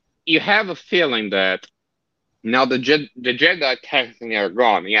you have a feeling that now the Jedi technically are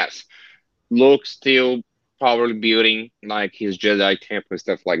gone. Yes, Luke's still probably building like his Jedi temple and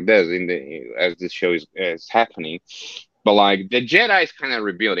stuff like this as this show is happening. But like the Jedi is kind of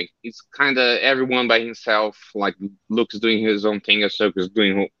rebuilding. It's kind of everyone by himself. Like Luke's doing his own thing, Ahsoka's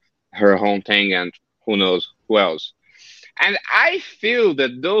doing her own thing, and who knows who else. And I feel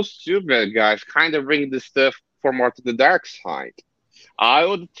that those two bad guys kind of bring this stuff for more to the dark side. I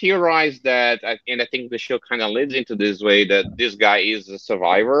would theorize that, and I think the show kind of leads into this way, that this guy is a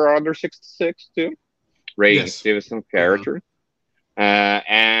survivor under 66 too. Ray Stevenson character,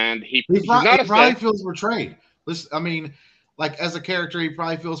 and he probably feels betrayed. Listen, I mean, like as a character, he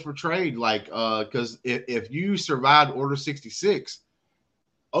probably feels betrayed. Like, because if you survived Order 66,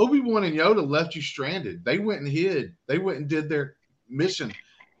 Obi-Wan and Yoda left you stranded. They went and hid. They went and did their mission.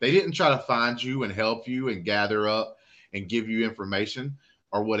 They didn't try to find you and help you and gather up and give you information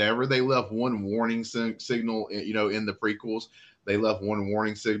or whatever. They left one warning signal, in the prequels. They left one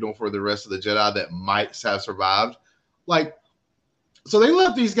warning signal for the rest of the Jedi that might have survived. Like, so they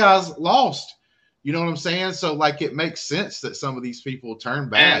left these guys lost. You know what I'm saying? So, like, it makes sense that some of these people turn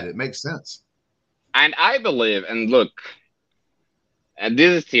bad. It makes sense. And I believe, and look, and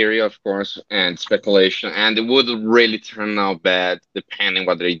this is theory, of course, and speculation, and it would really turn out bad depending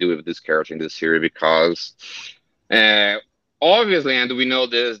what they do with this character in this series, because obviously, and we know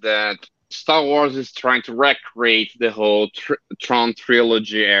this, that Star Wars is trying to recreate the whole Tron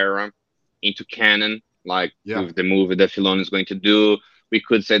trilogy era into canon, like with the movie that Filoni is going to do. We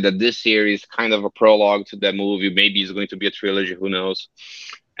could say that this series is kind of a prologue to that movie. Maybe it's going to be a trilogy, who knows?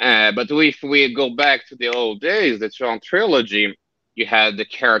 But if we go back to the old days, the Tron trilogy, you had the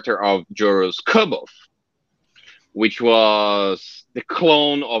character of Joros Kubov, which was the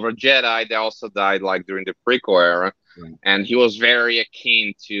clone of a Jedi that also died like during the prequel era. And he was very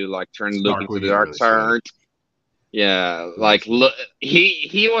akin to like turn Luke into the dark side. Yeah, like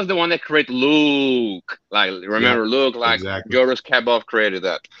he was the one that created Luke. Like remember Luke, like Joros Kubov created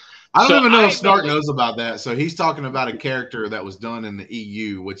that. I don't So even know if I Snart believe- knows about that. So he's talking about a character that was done in the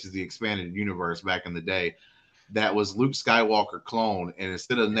EU, which is the expanded universe back in the day. That was Luke Skywalker clone, and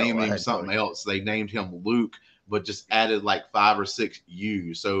instead of naming him something else, they named him Luke, but just added like 5 or 6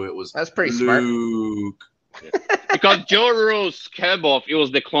 U's. So it was That's pretty smart. Luke. because Joru's Kebov, it was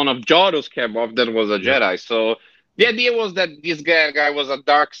the clone of Joru's Kebov that was a Yep. Jedi. So the idea was that this guy was a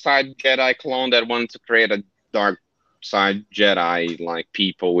dark side Jedi clone that wanted to create a dark side Jedi, like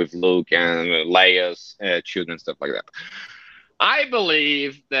people with Luke and Leia's children, stuff like that. I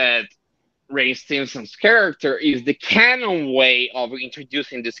believe that Ray Stevenson's character is the canon way of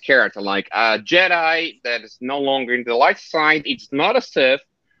introducing this character, like a Jedi that is no longer in the light side. It's not a Sith,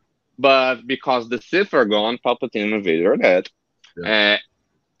 but because the Sith are gone, Palpatine and Vader are dead.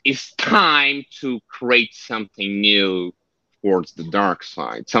 It's time to create something new towards the dark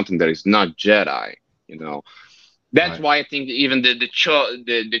side, something that is not Jedi. You know, that's Right. why I think even the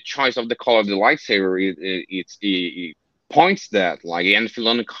choice of the color of the lightsaber it points that, like, and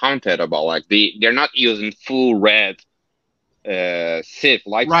Filoni commented about, like, they're not using full red Sith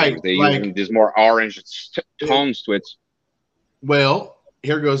lightsabers. Right, They're like- using these more orange tones to it. Well,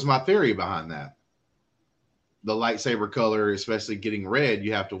 here goes my theory behind that. The lightsaber color, especially getting red,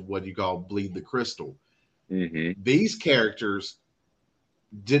 you have to what you call bleed the crystal. Mm-hmm. These characters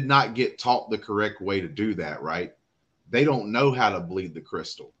did not get taught the correct way to do that, right? They don't know how to bleed the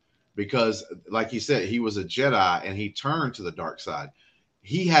crystal because, like you said, he was a Jedi and he turned to the dark side.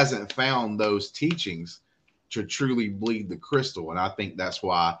 He hasn't found those teachings to truly bleed the crystal. And I think that's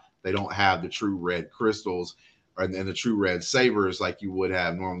why they don't have the true red crystals and the true red sabers like you would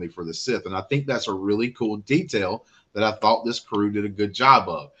have normally for the Sith. And I think that's a really cool detail that I thought this crew did a good job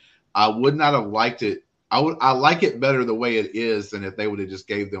of. I would not have liked it. I like it better the way it is than if they would have just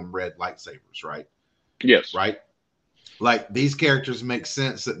gave them red lightsabers, right? Yes. Right. Like these characters make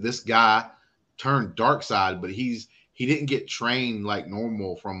sense that this guy turned dark side, but he didn't get trained like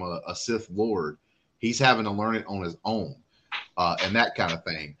normal from a Sith Lord. He's having to learn it on his own, and that kind of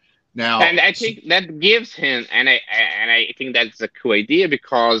thing. Now, And I think that gives him, and I think that's a cool idea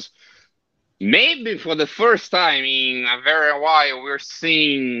because maybe for the first time in a very while we're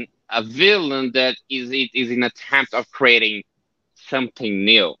seeing a villain that is an attempt of creating something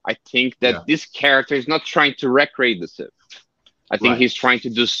new. I think that this character is not trying to recreate the Sith. I think he's trying to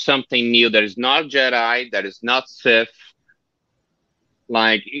do something new that is not Jedi, that is not Sith.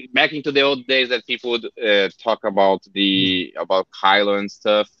 Like back into the old days that people would talk about about Kylo and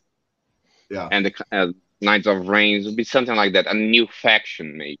stuff. Yeah. And the Knights of Reigns would be something like that, a new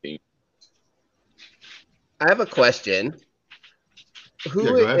faction maybe. I have a question.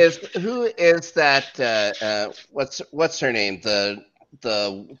 Who is that? What's her name? The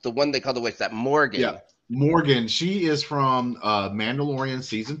one they call the witch, that Morgan. Yeah, Morgan. She is from Mandalorian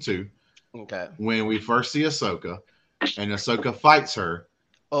season 2. Okay. When we first see Ahsoka, and Ahsoka fights her.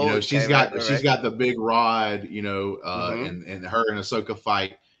 Oh, you know, she's got the big rod. You know, Mm-hmm. and her and Ahsoka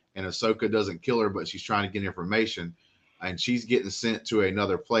fight, and Ahsoka doesn't kill her, but she's trying to get information, and she's getting sent to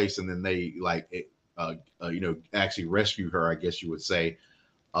another place, and then they actually rescue her, I guess you would say,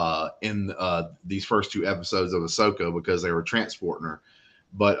 in these first 2 episodes of Ahsoka because they were transporting her.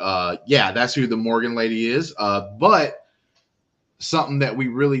 But yeah, that's who the Morgan lady is. But something that we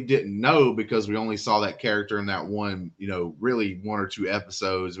really didn't know because we only saw that character in that one, really 1 or 2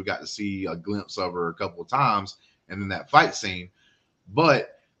 episodes. We got to see a glimpse of her a couple of times and then that fight scene.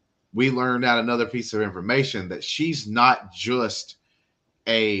 But we learned out another piece of information that she's not just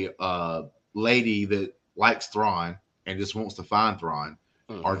a lady that likes Thrawn and just wants to find Thrawn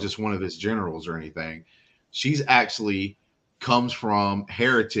or just one of his generals or anything. She's actually comes from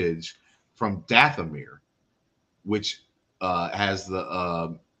heritage from Dathomir, which has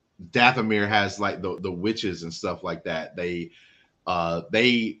the Dathomir has like the witches and stuff like that. They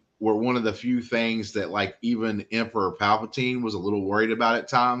were one of the few things that like even Emperor Palpatine was a little worried about at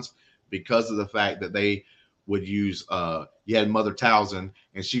times because of the fact that they would use you had Mother Talzin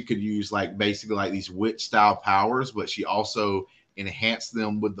and she could use like basically like these witch style powers, but she also enhanced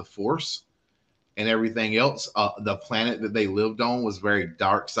them with the Force and everything else. The planet that they lived on was very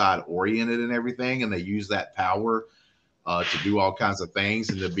dark side oriented and everything, and they used that power to do all kinds of things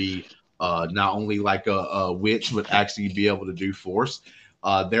and to be not only like a witch, but actually be able to do Force.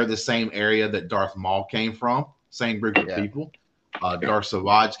 They're the same area that Darth Maul came from, same group of people. Darth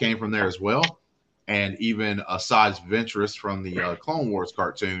Savage came from there as well. And even Asajj Ventress from the Clone Wars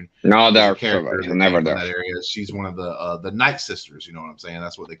cartoon. No, they're never that area. She's one of the Night Sisters. You know what I'm saying?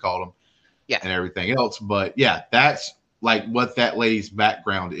 That's what they call them. Yeah. And everything else. But yeah, that's like what that lady's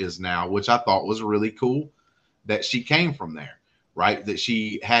background is now, which I thought was really cool that she came from there. right? That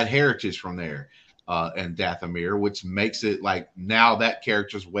she had heritage from there and Dathomir, which makes it like now that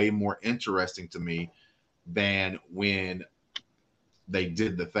character's way more interesting to me than when they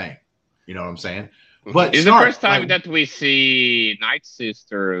did the thing. You know what I'm saying? But It's Snark, the first time like, that we see Night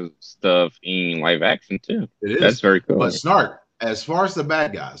Sister stuff in live action too. it is. That's very cool. But Snark, as far as the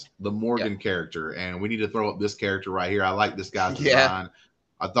bad guys, the Morgan character, and we need to throw up this character right here. I like this guy's design.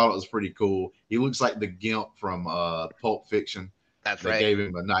 I thought it was pretty cool. He looks like the Gimp from Pulp Fiction. That's They right. gave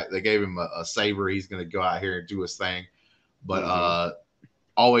him a night. They gave him a saber. He's going to go out here and do his thing. But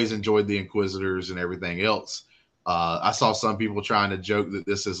always enjoyed the Inquisitors and everything else. I saw some people trying to joke that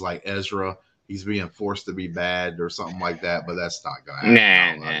this is like Ezra. He's being forced to be bad or something like that, but that's not going to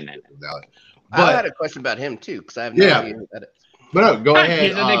happen. Nah. I had a question about him too, because I have no idea who that is. But no, go ahead.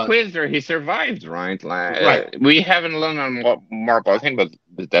 He's an Inquisitor. He survived, right? Right. We haven't learned more about him, but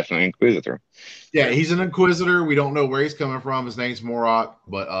he's definitely an Inquisitor. Yeah, he's an Inquisitor. We don't know where he's coming from. His name's Morok,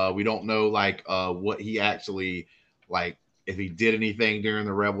 but we don't know like what he actually like. If he did anything during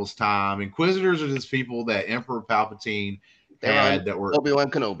the Rebels' time. Inquisitors are just people that Emperor Palpatine had that were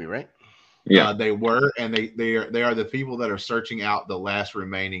Obi-Wan Kenobi, right? Yeah, they were, and they are the people that are searching out the last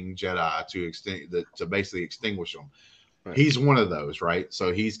remaining Jedi to basically extinguish them. Right. He's one of those, right?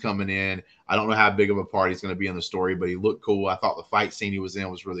 So he's coming in. I don't know how big of a part he's going to be in the story, but he looked cool. I thought the fight scene he was in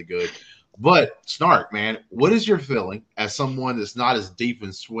was really good. But Snark, man, what is your feeling as someone that's not as deep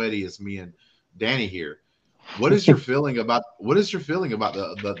and sweaty as me and Danny here? What is your feeling about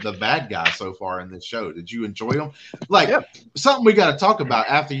the bad guy so far in this show? Did you enjoy them? Like something we got to talk about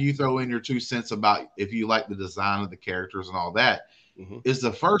after you throw in your 2 cents about if you like the design of the characters and all that is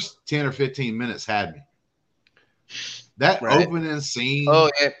the first 10 or 15 minutes had me. That opening scene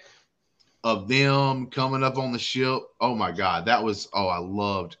of them coming up on the ship. Oh my God. That was, I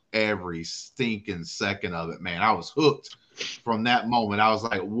loved every stinking second of it, man. I was hooked. From that moment, I was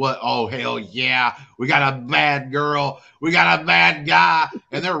like, what? Oh, hell yeah. We got a bad girl. We got a bad guy.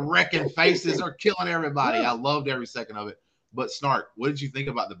 And they're wrecking faces. They're killing everybody. I loved every second of it. But Snark, what did you think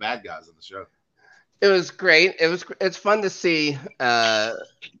about the bad guys in the show? It was great. It's fun to see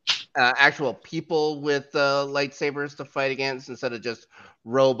actual people with lightsabers to fight against instead of just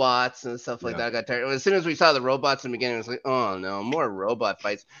robots and stuff like that. I got tired. As soon as we saw the robots in the beginning, it was like, oh no, more robot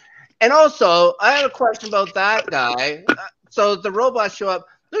fights. And also, I have a question about that guy. So the robots show up.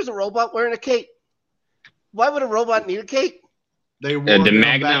 There's a robot wearing a cape. Why would a robot need a cape? They wore the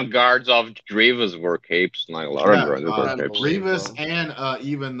Magna guards of Grievous wore capes, like a lot of guards wore capes. Grievous and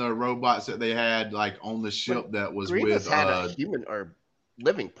even the robots that they had like on the ship that was Grievous with had a human or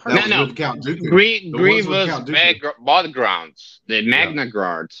living person. No. Grievous backgrounds, the Magna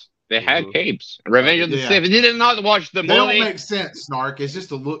guards. They had capes. Revenge of the Sith. Did not watch the movie. They don't make sense, Snark. It's just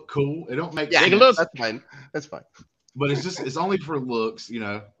to look cool. It don't make sense. That's fine. That's fine. But it's only for looks, you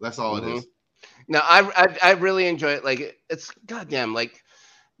know. That's all it is. No, I really enjoy it. Like it's goddamn. Like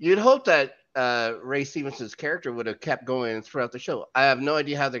you'd hope that Ray Stevenson's character would have kept going throughout the show. I have no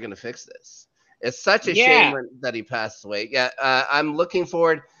idea how they're going to fix this. It's such a shame that he passed away. Yeah, I'm looking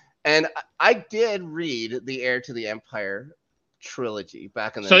forward. And I did read The Heir to the Empire trilogy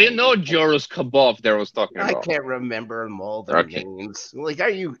back in the 90s. Joru's Kebab there was talking about. I can't remember them all their names. Like,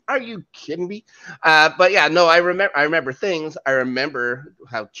 are you kidding me? But yeah, no, I remember things. I remember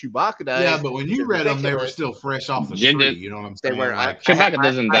how Chewbacca died. Yeah, but when you read them, they were still fresh off the tree. You know what I'm saying? They were. Chewbacca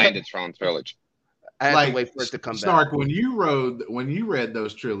doesn't die in the Tron trilogy. I had to wait for it to come Snark, back. when you read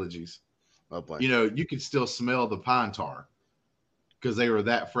those trilogies, you know, you could still smell the pine tar because they were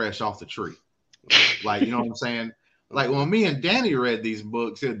that fresh off the tree. Like, you know what I'm saying? Like when me and Danny read these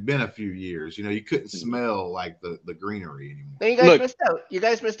books, it had been a few years. You know, you couldn't smell like the greenery anymore. No, you guys missed out. You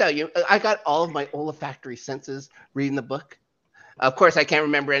guys missed out. I got all of my olfactory senses reading the book. Of course, I can't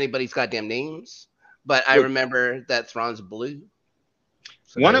remember anybody's goddamn names, but I remember that Thrawn's blue.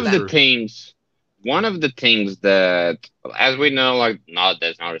 So one of the things that, as we know, like,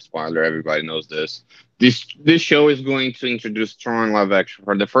 that's not a spoiler. Everybody knows this. This show is going to introduce Thrawn live action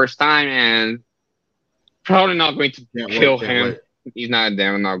for the first time, and probably not going to kill him. He's not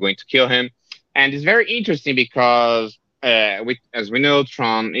going to kill him. And it's very interesting because, as we know,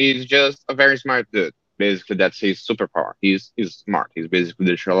 Thrawn is just a very smart dude. Basically, that's his superpower. He's smart. He's basically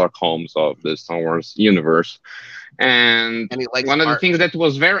the Sherlock Holmes of the Star Wars universe. And one of the things that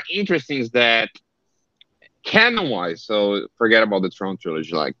was very interesting is that, canon-wise, so forget about the Thrawn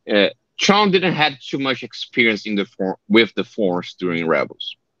trilogy, like, Thrawn didn't have too much experience with the Force during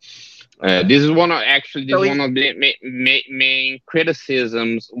Rebels. This is one of the main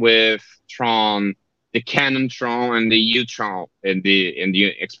criticisms with Tron, the canon Tron and the U-Tron in the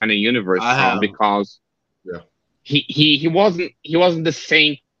expanded universe Tron, because he wasn't the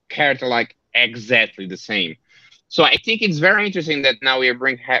same character, like exactly the same. So I think it's very interesting that now we are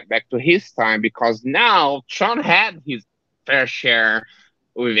bringing back to his time, because now Tron had his fair share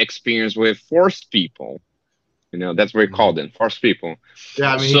with experience with Force people. That's what we call them, Force people.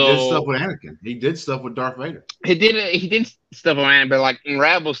 Yeah, I mean, he did stuff So with Anakin. He did stuff with Darth Vader. he did stuff around, but like in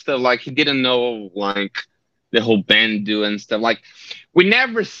Rebel stuff, like he didn't know like the whole Bendu and stuff. Like we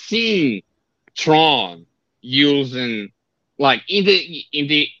never seen Tron using, like in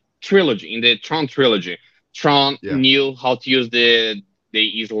the trilogy, in the Tron trilogy. Tron knew how to use the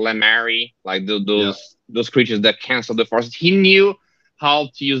Islamari, like those creatures that cancel the force. He knew how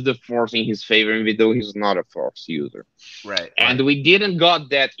to use the force in his favor, even though he's not a force user. Right. And we didn't got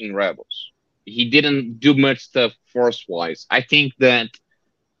that in Rebels. He didn't do much stuff force wise. I think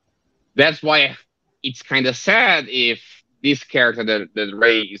that's why it's kind of sad if this character that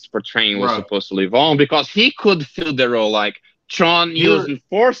Rey is portraying was supposed to live on, because he could fill the role, like Tron using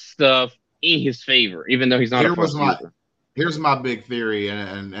force stuff in his favor, even though he's not a force user. Here's my big theory,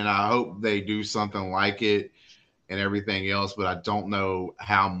 and I hope they do something like it and everything else, but I don't know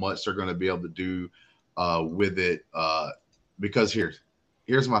how much they're going to be able to do with it, because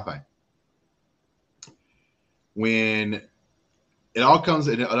here's my thing. When it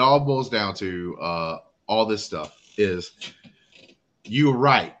all boils down to all this stuff is, you're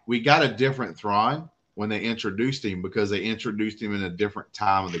right. We got a different Thrawn when they introduced him, because they introduced him in a different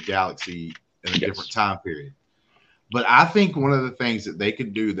time of the galaxy, in a different time period. But I think one of the things that they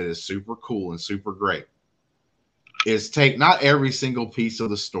could do that is super cool and super great is take not every single piece of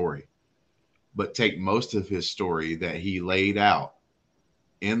the story, but take most of his story that he laid out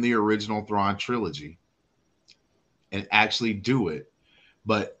in the original Thrawn trilogy and actually do it.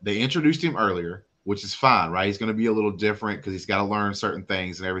 But they introduced him earlier, which is fine, right? He's going to be a little different because he's got to learn certain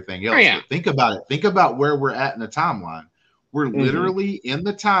things and everything else. But think about it. Think about where we're at in the timeline. We're literally in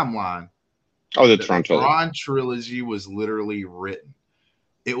the timeline. Oh, the Thrawn trilogy was literally written.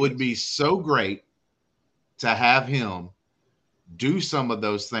 It would be so great to have him do some of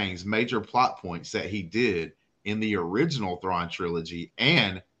those things, major plot points that he did in the original Thrawn trilogy,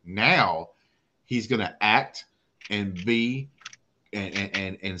 and now he's going to act and be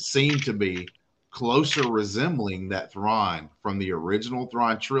and seem to be closer resembling that Thrawn from the original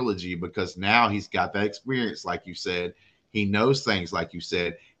Thrawn trilogy, because now he's got that experience, like you said. He knows things, like you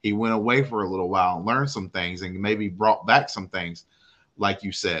said. He went away for a little while and learned some things and maybe brought back some things, like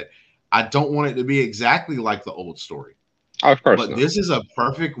you said. I don't want it to be exactly like the old story. Of course but not. This is a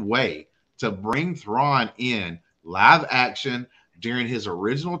perfect way to bring Thrawn in live action during his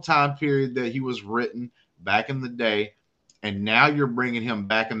original time period that he was written back in the day. And now you're bringing him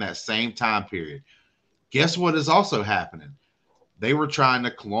back in that same time period. Guess what is also happening? They were trying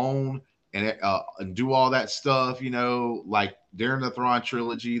to clone and do all that stuff, like during the Thrawn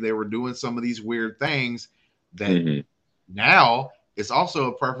trilogy, they were doing some of these weird things that now it's also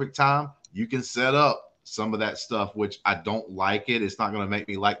a perfect time. You can set up some of that stuff, which I don't like it. It's not going to make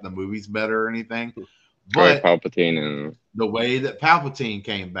me like the movies better or anything. But Palpatine, the way that Palpatine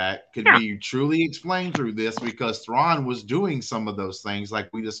came back could be truly explained through this, because Thrawn was doing some of those things, like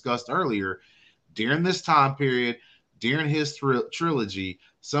we discussed earlier, during this time period, during his trilogy.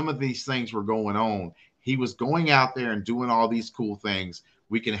 Some of these things were going on. He was going out there and doing all these cool things.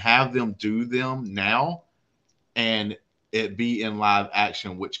 We can have them do them now and it be in live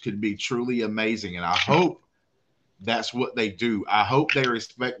action, which could be truly amazing. And I hope that's what they do. I hope they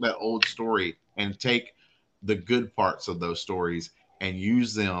respect that old story and take the good parts of those stories and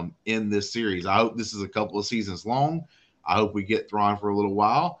use them in this series. I hope this is a couple of seasons long. I hope we get Thrawn for a little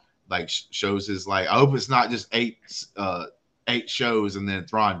while. Like shows his, like, I hope it's not just eight shows and then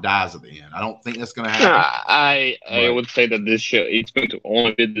Thrawn dies at the end. I don't think that's going to happen. I would say that this show, it's going to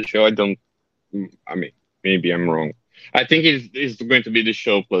only be the show. I mean, maybe I'm wrong. I think it's going to be the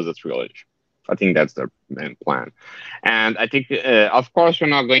show plus the trilogy. I think that's their main plan. And I think, of course, we're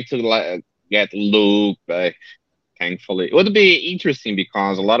not going to get Luke, thankfully. It would be interesting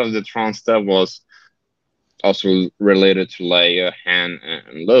because a lot of the Tron stuff was also related to Leia, Han,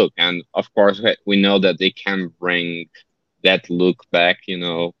 and Luke. And of course, we know that they can bring that Luke back.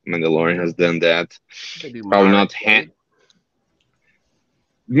 Mandalorian has done that. Probably not Han.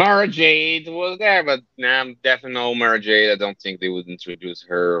 Mara Jade was there, but definitely no Mara Jade. I don't think they would introduce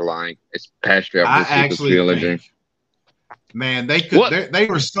her, like, especially after the trilogy. Man, they could. They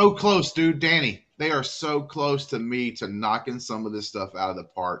were so close, dude. Danny, they are so close to me to knocking some of this stuff out of the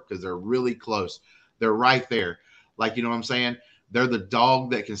park because they're really close. They're right there. Like, you know what I'm saying? They're the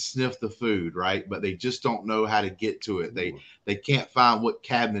dog that can sniff the food, right? But they just don't know how to get to it. They can't find what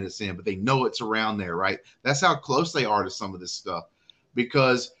cabinet it's in, but they know it's around there, right? That's how close they are to some of this stuff.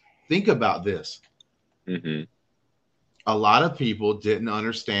 Because think about this. Mm-hmm. A lot of people didn't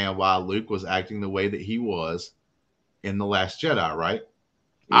understand why Luke was acting the way that he was in The Last Jedi, right?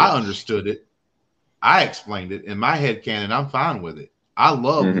 Yes. I understood it. I explained it in my head canon. I'm fine with it. I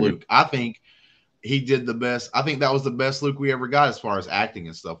love Luke. I think he did the best. I think that was the best Luke we ever got as far as acting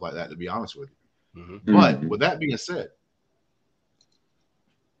and stuff like that, to be honest with you. But with that being said,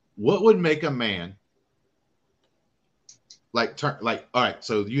 what would make a man all right,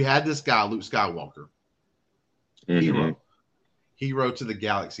 so you had this guy, Luke Skywalker, hero to the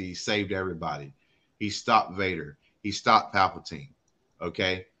galaxy. He saved everybody. He stopped Vader. He stopped Palpatine.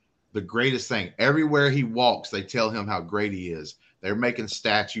 Okay. The greatest thing, everywhere he walks, they tell him how great he is. They're making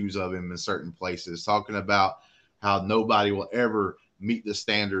statues of him in certain places, talking about how nobody will ever meet the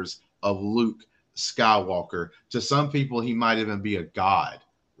standards of Luke Skywalker. To some people, he might even be a god,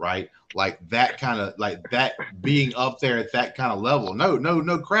 right? Like that kind of, like that being up there at that kind of level.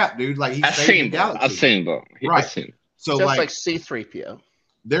 No crap, dude. Like he's saving the galaxy. A symbol. Right. So just like C-3PO.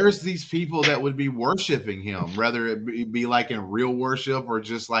 There's these people that would be worshiping him, whether it be like in real worship or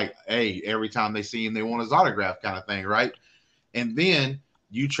just like, hey, every time they see him, they want his autograph kind of thing, right? And then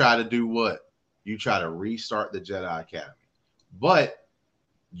you try to do what? You try to restart the Jedi Academy. But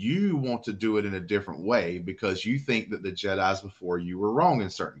you want to do it in a different way because you think that the Jedis before you were wrong in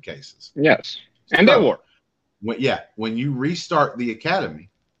certain cases. Yes. And they were. When you restart the Academy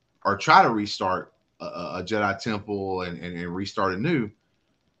or try to restart a Jedi temple and restart anew,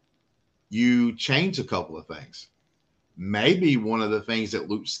 you change a couple of things. Maybe one of the things that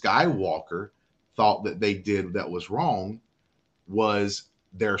Luke Skywalker thought that they did that was wrong was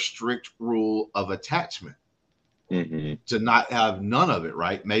their strict rule of attachment. To not have none of it,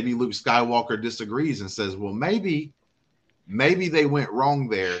 right? Maybe Luke Skywalker disagrees and says, well, maybe they went wrong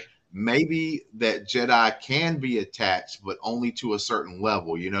there. Maybe that Jedi can be attached, but only to a certain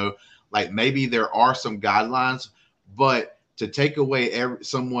level, you know, like maybe there are some guidelines, but to take away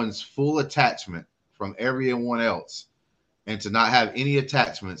someone's full attachment from everyone else and to not have any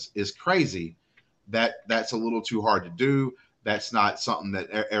attachments is crazy. That's a little too hard to do. That's not something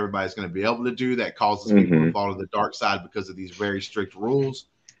that everybody's going to be able to do. That causes people to fall to the dark side because of these very strict rules.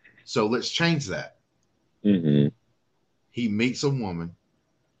 So let's change that. He meets a woman,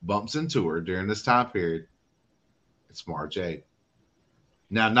 bumps into her during this time period. It's Mara Jade.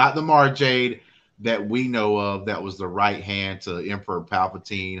 Now, not the Mara Jade that we know of that was the right hand to Emperor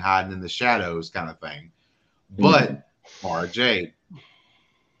Palpatine hiding in the shadows kind of thing. But Mara Jade,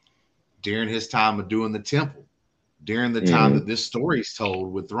 during his time of doing the temple, during the time that this story is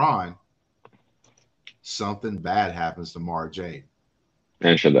told with Thrawn, something bad happens to Mara Jade.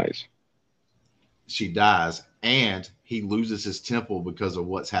 And she dies. She dies, and he loses his temple because of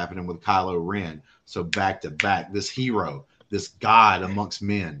what's happening with Kylo Ren. So back to back, this hero, this god amongst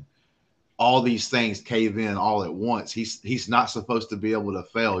men, all these things cave in all at once. He's not supposed to be able to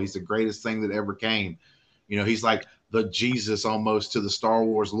fail. He's the greatest thing that ever came. You know, he's like the Jesus almost to the Star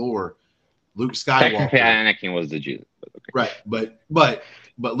Wars lore. Luke Skywalker. Anakin was the Jesus. Okay. Right. But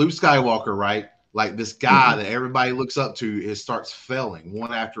Luke Skywalker, right? Like this guy that everybody looks up to starts failing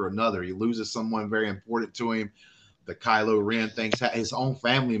one after another. He loses someone very important to him. The Kylo Ren thing, his own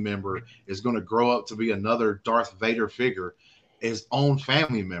family member is going to grow up to be another Darth Vader figure, his own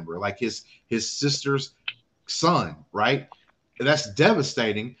family member, like his sister's son, right? That's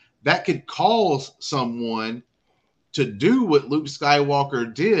devastating. That could cause someone to do what Luke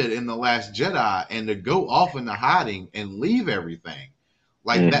Skywalker did in The Last Jedi and to go off into hiding and leave everything.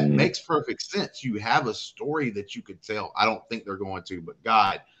 Like that makes perfect sense. You have a story that you could tell. I don't think they're going to, but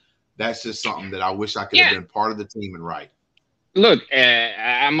God, that's just something that I wish I could have been part of the team and write. Look,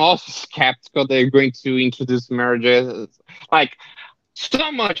 I'm also skeptical they're going to introduce marriages. Like,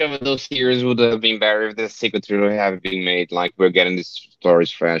 so much of those series would have been better if the sequel trilogy had been made. Like, we're getting these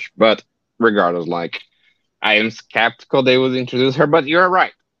stories fresh. But regardless, like, I am skeptical they would introduce her. But you're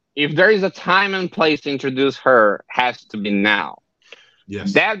right. If there is a time and place to introduce her, has to be now.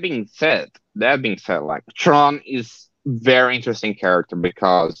 Yes. That being said, like, Tron is very interesting character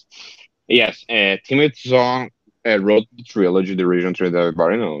because, yes, Timothy Zahn wrote the trilogy, the original trilogy that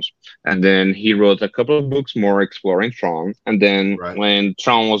everybody knows, and then he wrote a couple of books more exploring Tron, and then when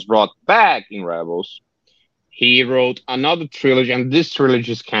Tron was brought back in Rebels, he wrote another trilogy, and this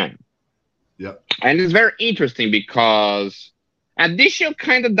trilogy is canon. Yep. And it's very interesting because, and this show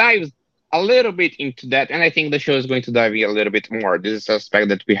kind of dives a little bit into that, and I think the show is going to dive a little bit more. This is an aspect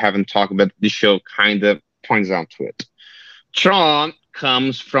that we haven't talked about. The show kind of points out to it. Tron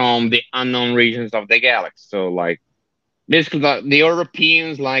comes from the unknown regions of the galaxy. So like basically the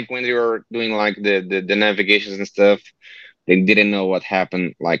Europeans, like when they were doing like the navigations and stuff, they didn't know what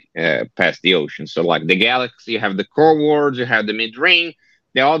happened like past the ocean. So like the galaxy, you have the core worlds, you have the mid ring,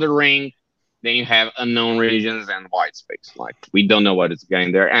 the other ring, then you have unknown regions and white space. Like we don't know what is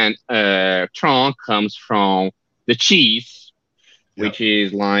going there. And Tron comes from the cheese, Yep. which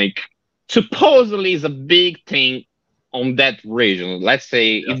is like supposedly is a big thing on that region. Let's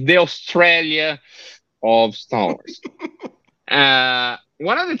say Yep. it's the Australia of Star Wars.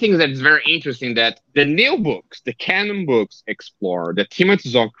 One of the things that's very interesting that the new books, the canon books, explore that Timothy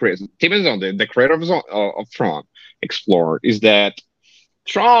Zahn, the creator of Tron, explored is that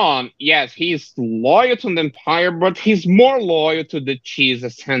Tron, yes, he's loyal to the Empire, but he's more loyal to the cheese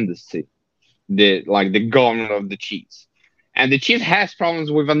ascendancy, the government of the cheese, and the cheese has problems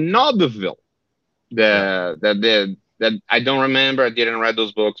with another villain. That I don't remember. I didn't read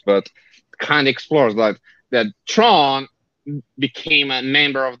those books, but kind of explores that Tron became a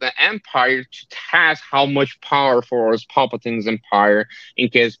member of the Empire to test how much powerful was Palpatine's Empire in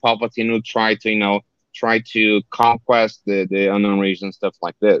case Palpatine would try to conquest the unknown region and stuff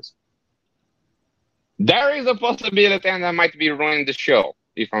like this. There is a possibility, and I might be ruining the show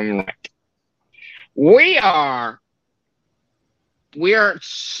if I'm right. We are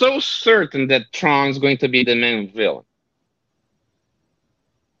so certain that Tron's going to be the main villain.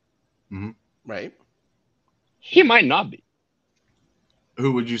 Mm-hmm. Right. He might not be.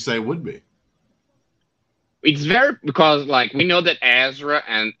 Who would you say would be? It's very because like we know that Ezra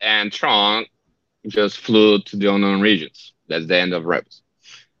and Tron just flew to the unknown regions. That's the end of Rebels.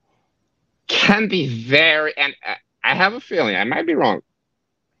 Can be very, and I have a feeling I might be wrong,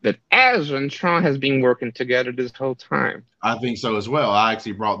 that Ezra and Tron has been working together this whole time. I think so as well. I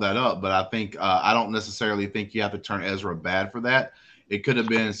actually brought that up, but I think I don't necessarily think you have to turn Ezra bad for that. It could have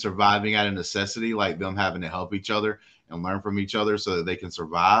been surviving out of necessity, like them having to help each other and learn from each other so that they can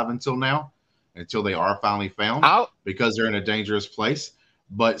survive until they are finally found because they're in a dangerous place.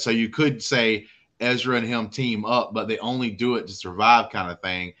 But so you could say Ezra and him team up, but they only do it to survive kind of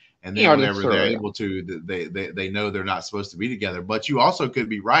thing. And then whenever they're able to, they know they're not supposed to be together. But you also could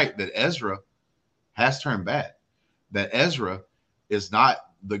be right that Ezra has turned bad, that Ezra is not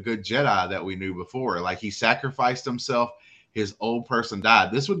the good Jedi that we knew before. Like he sacrificed himself. His old person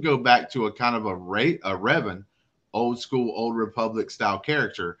died. This would go back to a kind of a Revan, old school, old Republic style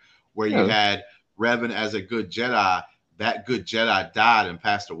character where you had Revan as a good Jedi. That good Jedi died and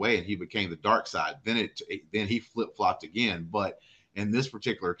passed away, and he became the dark side. Then he flip flopped again. But in this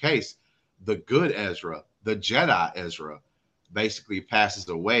particular case, the good Ezra, the Jedi Ezra, basically passes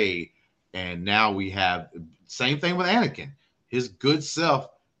away, and now we have same thing with Anakin. His good self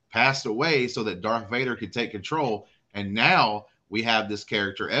passed away so that Darth Vader could take control. And now we have this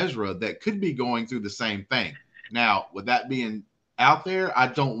character, Ezra, that could be going through the same thing. Now, with that being out there, I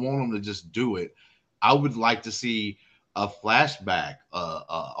don't want them to just do it. I would like to see a flashback, a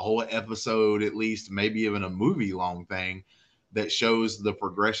whole episode, at least, maybe even a movie long thing that shows the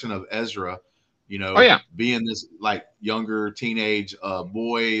progression of Ezra, being this like younger teenage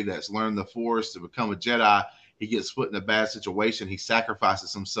boy that's learned the Force to become a Jedi. He gets put in a bad situation. He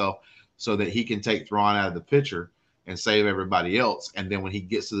sacrifices himself so that he can take Thrawn out of the picture and save everybody else. And then when he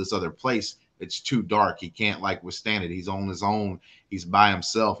gets to this other place, it's too dark. He can't like withstand it. He's on his own. He's by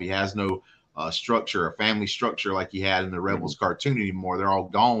himself. He has no structure, a family structure like he had in the Rebels cartoon anymore. They're all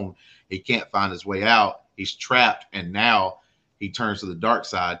gone. He can't find his way out. He's trapped. And now he turns to the dark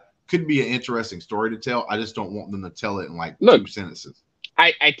side. Could be an interesting story to tell. I just don't want them to tell it in like 2 sentences.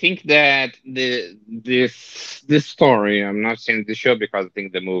 I think that this story, I'm not saying the show because I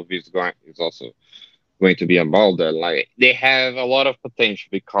think the movie is also going to be about that. Like they have a lot of potential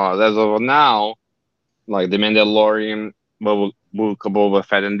because as of now, like the Mandalorian, Book of Boba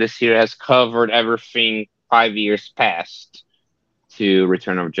Fett, and this year has covered everything 5 years past to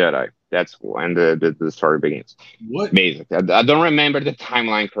Return of Jedi. That's when the story begins. What? Basically, I don't remember the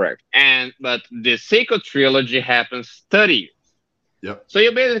timeline correct. But the sequel trilogy happens 30 years. Yep. So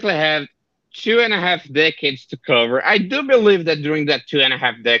you basically have 2.5 decades to cover. I do believe that during that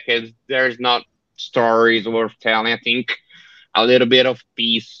 2.5 decades, there's not stories worth telling. I think a little bit of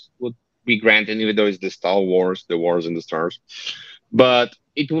peace would be granted, even though it's the Star Wars, the Wars in the Stars. But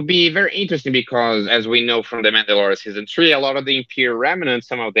it will be very interesting because, as we know from The Mandalorian Season 3, a lot of the Imperial remnants,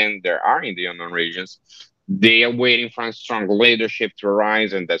 some of them there are in the unknown regions, they are waiting for a strong leadership to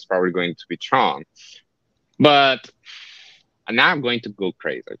arise, and that's probably going to be Tron. But now I'm going to go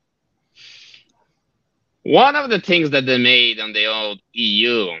crazy. One of the things that they made on the old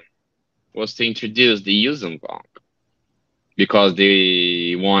EU was to introduce the Yuuzhan Vong. because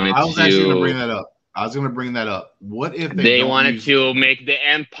they wanted I was actually going to bring to that up. I was going to bring that up. What if they they don't wanted use? to make the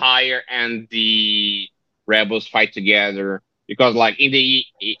Empire and the rebels fight together, because like in the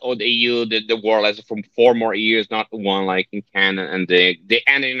EU, the war lasted for 4 more years, not one like in canon, and they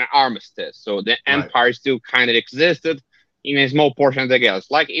ended in an armistice. So the Right. Empire still kind of existed in a small portion of the galaxy.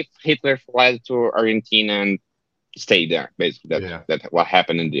 Like if Hitler fled to Argentina and stayed there, basically. Yeah. That's what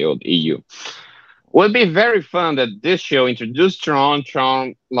happened in the old EU. Would be very fun that this show introduced Tron.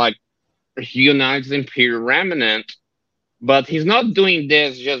 Tron like unites the Imperial remnant, but he's not doing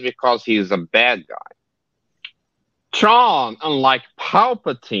this just because he's a bad guy. Tron, unlike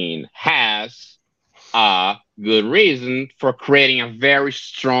Palpatine, has a good reason for creating a very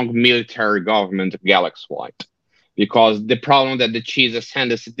strong military government galaxy-wide. Because the problem that the cheese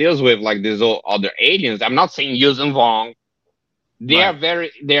ascendancy deals with, like these other aliens, I'm not saying Yuz and Vong, they are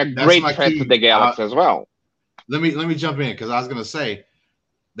That's great my threats to key. the galaxy as well. Let me jump in, because I was going to say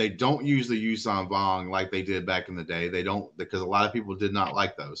they don't use the Yuuzhan Vong like they did back in the day. They don't, because a lot of people did not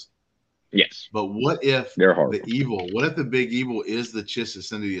like those. Yes. But what if They're horrible. the evil? What if the big evil is the Chiss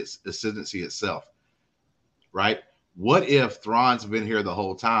ascendancy itself? Right? What if Thrawn's been here the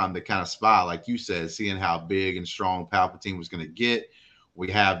whole time to kind of spy, like you said, seeing how big and strong Palpatine was going to get?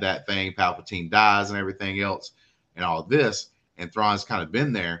 We have that thing, Palpatine dies and everything else, and all this, and Thrawn's kind of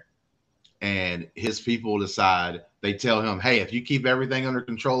been there, and his people decide, they tell him, hey, if you keep everything under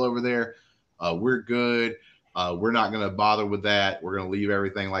control over there, we're good. We're not going to bother with that. We're going to leave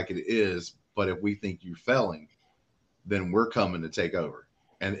everything like it is. But if we think you're failing, then we're coming to take over.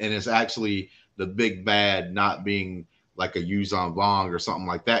 And it's actually the big bad not being like a Yuuzhan Vong or something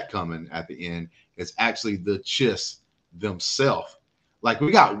like that coming at the end. It's actually the Chiss themselves. Like,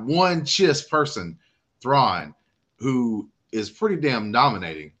 we got one Chiss person, Thrawn, who is pretty damn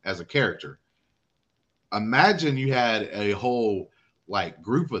dominating as a character. Imagine you had a whole like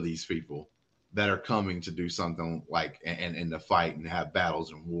group of these people that are coming to do something like and to fight and have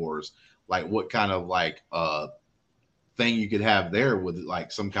battles and wars. Like, what kind of like thing you could have there with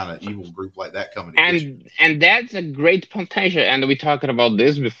like some kind of evil group like that coming to get you. And that's a great potential. And we talked about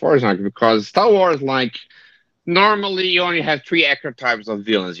this before, like, because Star Wars, like, normally you only have three archetypes of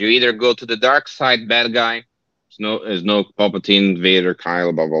villains. You either go to the dark side, bad guy. There's no Palpatine, Vader,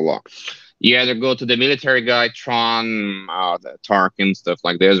 Kyle, blah blah blah. You either go to the military guy, Tron, Tarkin, stuff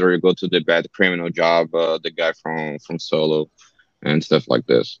like this, or you go to the bad criminal job, the guy from Solo, and stuff like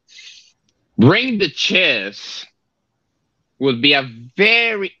this. Bring the Chiss would be a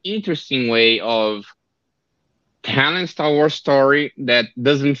very interesting way of telling Star Wars story that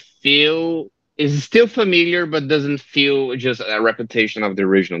doesn't feel, is still familiar, but doesn't feel just a repetition of the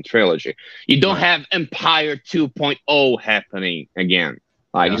original trilogy. You don't have Empire 2.0 happening again.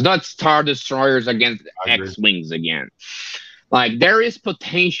 Like, it's not Star Destroyers against X-Wings again. Like, there is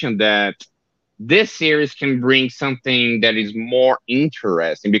potential that this series can bring something that is more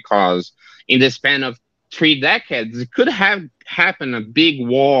interesting, because in the span of 3 decades, it could have happened a big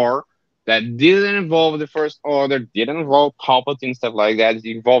war that didn't involve the First Order, didn't involve Palpatine, stuff like that. It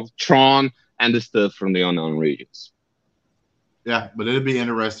involved Tron and the stuff from the unknown regions. Yeah, but it'd be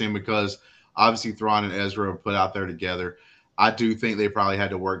interesting because obviously Thrawn and Ezra are put out there together. I do think they probably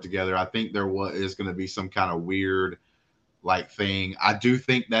had to work together. I think there is going to be some kind of weird like thing. I do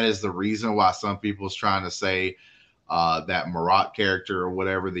think that is the reason why some people's trying to say that Marat character or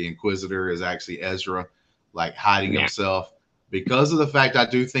whatever, the Inquisitor, is actually Ezra, like hiding himself. Because of the fact, I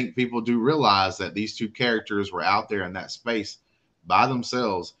do think people do realize that these two characters were out there in that space by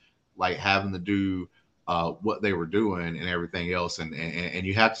themselves, like having to do what they were doing and everything else. And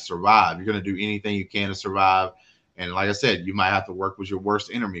you have to survive. You're going to do anything you can to survive. And like I said, you might have to work with your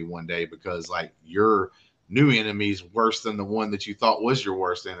worst enemy one day, because like your new enemy is worse than the one that you thought was your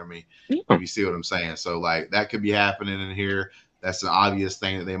worst enemy. If you see what I'm saying. So like that could be happening in here. That's an obvious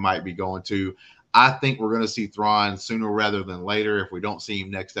thing that they might be going to. I think we're going to see Thrawn sooner rather than later. If we don't see him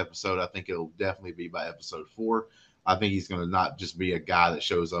next episode, I think it'll definitely be by episode 4. I think he's going to not just be a guy that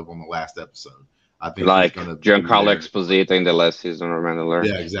shows up on the last episode. I think like he's going to Giancarlo Esposito in the last season of Mandalorian.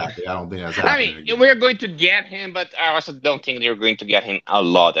 Yeah, exactly. I don't think that's happening. I mean, we're going to get him, but I also don't think they're going to get him a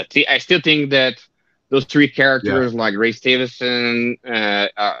lot. I still think that those 3 characters, like Ray Stevenson,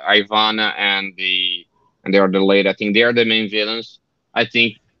 Ivana, and the other lady, I think they are the main villains. I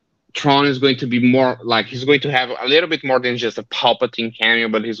think Tron is going to be more like, he's going to have a little bit more than just a Palpatine cameo,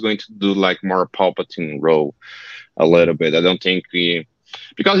 but he's going to do like more Palpatine role a little bit. I don't think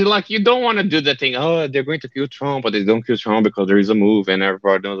because like, you don't want to do the thing, oh, they're going to kill Tron, but they don't kill Tron because there is a move and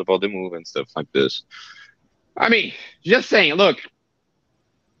everybody knows about the move and stuff like this. I mean, just saying, look,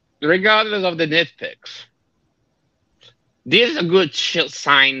 regardless of the nitpicks, This is a good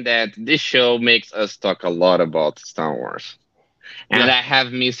sign that this show makes us talk a lot about Star Wars, and Yeah. I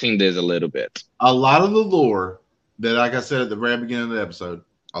have missing this a little bit. A lot of the lore that, like I said at the very beginning of the episode,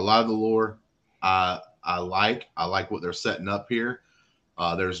 a lot of the lore I like what they're setting up here.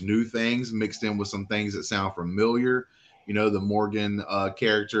 There's new things mixed in with some things that sound familiar. You know, the Morgan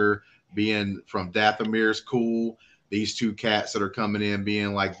character being from Dathomir is cool. These two cats that are coming in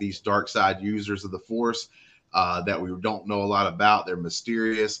being like these dark side users of the Force that we don't know a lot about. They're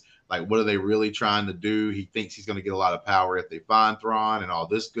mysterious. Like, what are they really trying to do? He thinks he's going to get a lot of power if they find Thrawn and all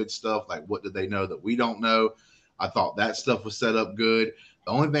this good stuff. Like, what did they know that we don't know? I thought that stuff was set up good.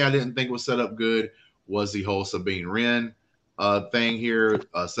 The only thing I didn't think was set up good was the whole Sabine Wren thing here,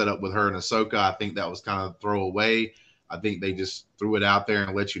 set up with her and Ahsoka. I think that was kind of throwaway. I think they just threw it out there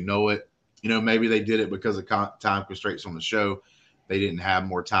and let you know it. You know, maybe they did it because of time constraints on the show. They didn't have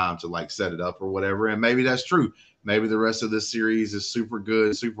more time to like set it up or whatever. And maybe that's true. Maybe the rest of this series is super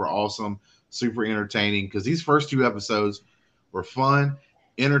good, super awesome, super entertaining, because these first two episodes were fun,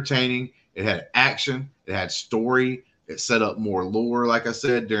 entertaining. It had action, it had story, it set up more lore, like I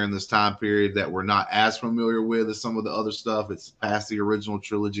said, during this time period that we're not as familiar with as some of the other stuff. It's past the original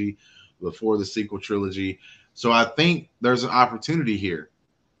trilogy, before the sequel trilogy. So I think there's an opportunity here.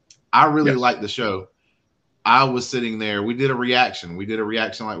 I really Yes. like the show. I was sitting there. We did a reaction. We did a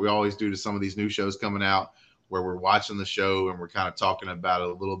reaction like we always do to some of these new shows coming out, where we're watching the show and we're kind of talking about it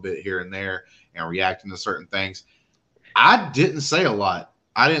a little bit here and there and reacting to certain things. I didn't say a lot.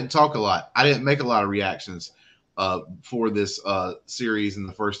 I didn't talk a lot. I didn't make a lot of reactions for this series in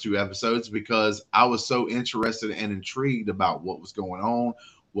the first two episodes because I was so interested and intrigued about what was going on,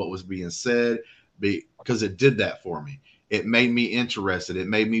 what was being said, because it did that for me. It made me interested. It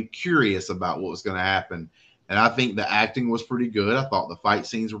made me curious about what was going to happen. And I think the acting was pretty good. I thought the fight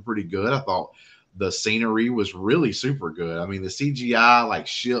scenes were pretty good. I thought the scenery was really super good. I mean, the CGI, like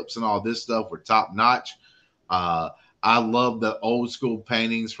ships and all this stuff, were top notch. I love the old school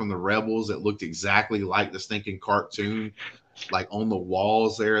paintings from the Rebels that looked exactly like the stinking cartoon, like on the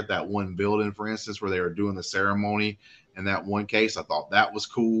walls there at that one building, for instance, where they were doing the ceremony. In that one case, I thought that was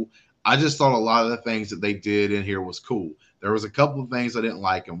cool. I just thought a lot of the things that they did in here was cool. There was a couple of things I didn't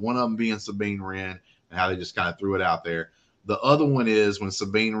like, and one of them being Sabine Wren and how they just kind of threw it out there. The other one is when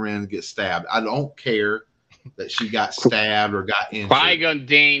Sabine Wren gets stabbed. I don't care that she got stabbed or got injured. Qui-Gon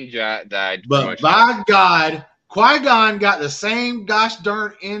Jinn died. But by God, Qui-Gon got the same gosh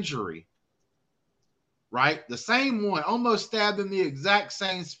darn injury, right? The same one, almost stabbed in the exact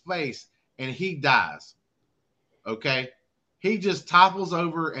same space, and he dies. Okay? He just topples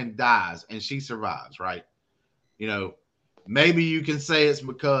over and dies, and she survives, right? You know, maybe you can say it's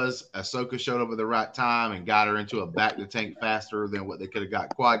because Ahsoka showed up at the right time and got her into a back to tank faster than what they could have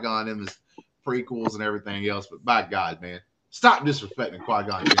got Qui-Gon in the prequels and everything else. But by God, man, stop disrespecting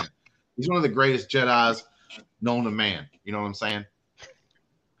Qui-Gon Jinn. He's one of the greatest Jedis known to man. You know what I'm saying?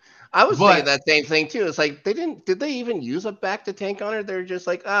 I was saying that same thing too. It's like did they even use a back to tank on her? They're just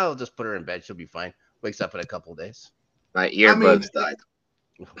like, oh, I'll just put her in bed. She'll be fine. Wakes up in a couple of days. My earbuds died.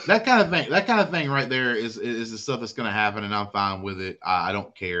 That kind of thing right there is the stuff that's going to happen, and I'm fine with it. I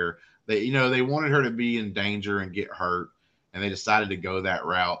don't care. They wanted her to be in danger and get hurt, and they decided to go that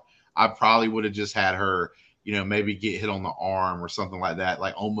route. I probably would have just had her, maybe get hit on the arm or something like that,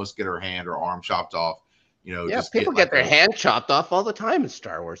 like almost get her hand or arm chopped off. Yeah, just people get their hand chopped off all the time in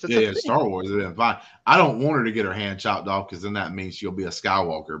Star Wars. Yeah, Star Wars has been fine. I don't want her to get her hand chopped off because then that means she'll be a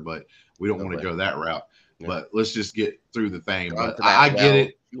Skywalker, but we don't want to go that route. Yeah. But let's just get through the thing. But I get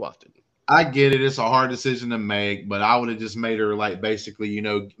it. Too often. I get it. It's a hard decision to make, but I would have just made her like basically,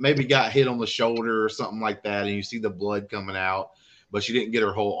 maybe got hit on the shoulder or something like that, and you see the blood coming out, but she didn't get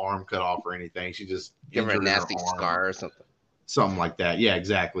her whole arm cut off or anything. She just give her a nasty scar or something. Something like that. Yeah,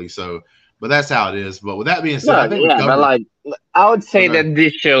 exactly. So, but that's how it is. But with that being said, I think but like I would say that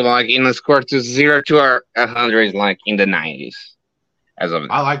this show, like in a score to 0 to 100, is like in the 90s. As of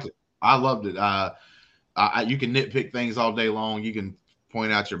I liked it. I loved it. You can nitpick things all day long. You can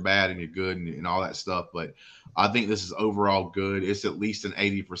point out you're bad and you're good and all that stuff. But I think this is overall good. It's at least an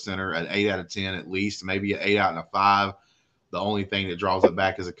 80%er, an 8 out of 10 at least, maybe an 8 out of 5. The only thing that draws it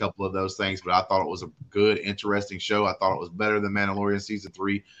back is a couple of those things. But I thought it was a good, interesting show. I thought it was better than Mandalorian Season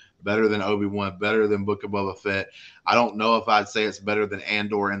 3, better than Obi-Wan, better than Book of Boba Fett. I don't know if I'd say it's better than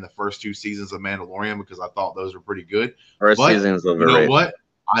Andor in the first 2 seasons of Mandalorian because I thought those were pretty good. First season's overrated. You know what?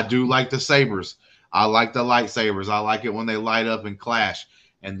 I do like the sabers. I like the lightsabers. I like it when they light up and clash.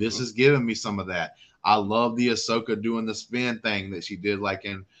 And this is giving me some of that. I love the Ahsoka doing the spin thing that she did like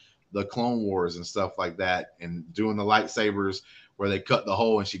in the Clone Wars and stuff like that, and doing the lightsabers where they cut the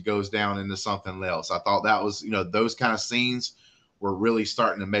hole and she goes down into something else. I thought that was, those kind of scenes were really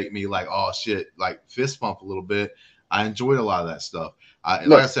starting to make me like, oh shit, like fist pump a little bit. I enjoyed a lot of that stuff.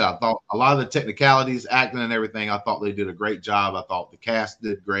 Like I said, I thought a lot of the technicalities, acting and everything, I thought they did a great job. I thought the cast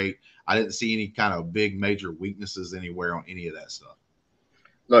did great. I didn't see any kind of big major weaknesses anywhere on any of that stuff.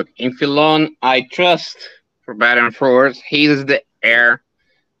 Look, in Filon, I trust, for better and for worse, he is the heir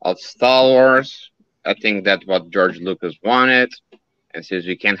of Star Wars. I think that's what George Lucas wanted. And since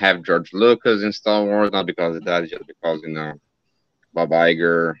we can't have George Lucas in Star Wars, not because of that, just because, Bob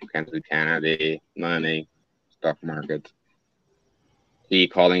Iger, Kathleen Kennedy, money, stock market. He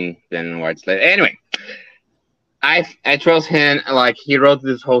calling Ben White slave. Anyway, I trust him. Like, he wrote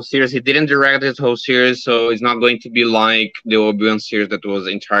this whole series. He didn't direct this whole series, so it's not going to be like the Obi-Wan series that was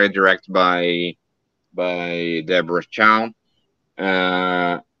entirely directed by Deborah Chow.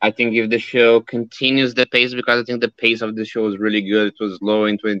 I think if the show continues the pace, because I think the pace of the show was really good. It was slow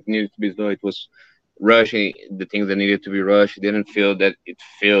and it needed to be slow. It was rushing the things that needed to be rushed. It didn't feel that it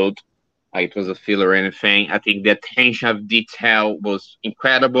felt like it was a filler or anything. I think the attention of detail was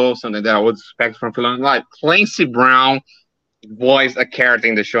incredible, something that I would expect from Filoni. Like, Clancy Brown voiced a character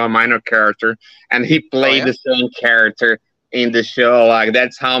in the show, a minor character, and he played the same character in the show. Like,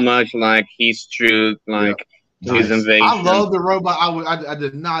 that's how much like he's true. Like. Nice. His invasion. I love the robot. I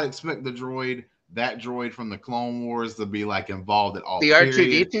did not expect that droid from the Clone Wars to be like involved at all. The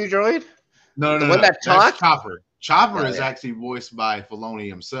R2D2 droid? No, the one that talks? Chopper. Chopper is actually voiced by Filoni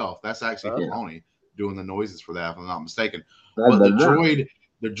himself. That's actually Filoni doing the noises for that, if I'm not mistaken. But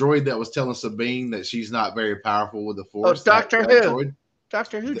the droid that was telling Sabine that she's not very powerful with the Force. Oh, Doctor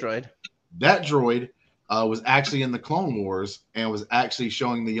Who droid. That droid was actually in the Clone Wars and was actually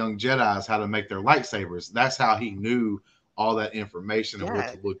showing the young Jedis how to make their lightsabers. That's how he knew all that information and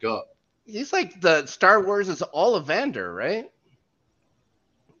what to look up. He's like the Star Wars is Ollivander, right?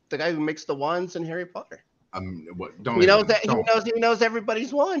 The guy who makes the wands in Harry Potter. He knows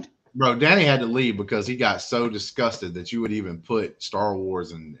everybody's wand. Bro, Danny had to leave because he got so disgusted that you would even put Star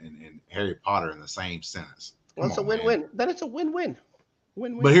Wars and Harry Potter in the same sentence. Well, it's a win-win. Then it's a win-win.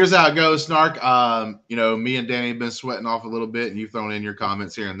 But here's how it goes, Snark. Me and Danny have been sweating off a little bit, and you've thrown in your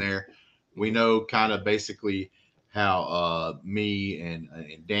comments here and there. We know kind of basically how me and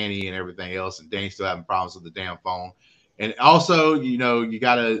Danny and everything else, and Danny's still having problems with the damn phone. And also, you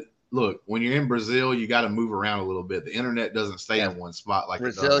got to look, when you're in Brazil, you got to move around a little bit. The internet doesn't stay in one spot like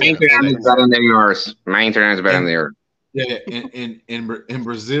Brazil. My internet is better than yours. My internet is better than yours. Yeah, in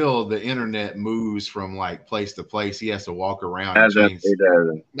Brazil, the internet moves from like place to place. He has to walk around.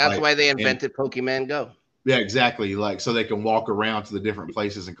 That's why they invented Pokemon Go. Yeah, exactly. Like, so they can walk around to the different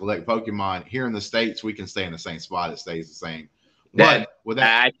places and collect Pokemon. Here in the States, we can stay in the same spot. It stays the same. But with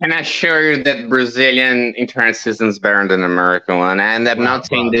that, I can assure you that Brazilian internet system is better than American one, and I'm not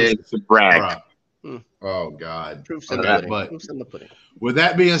saying this to brag. Oh God! Proofs in the pudding. With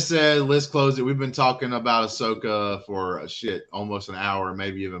that being said, let's close it. We've been talking about Ahsoka for almost an hour,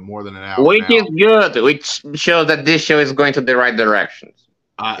 maybe even more than an hour. Which is good. Which shows that this show is going to the right directions.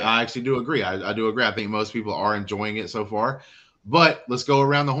 I actually do agree. I do agree. I think most people are enjoying it so far. But let's go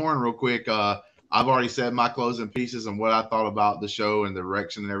around the horn real quick. I've already said my closing pieces and what I thought about the show and the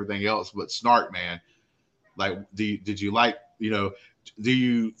direction and everything else. But Snark, man, like, did you like, do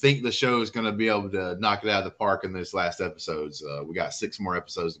you think the show is going to be able to knock it out of the park in this last episodes? We got 6 more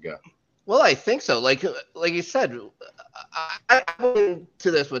episodes to go. Well, I think so. Like you said, I went into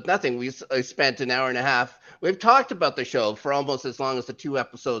this with nothing. I spent an hour and a half. We've talked about the show for almost as long as the 2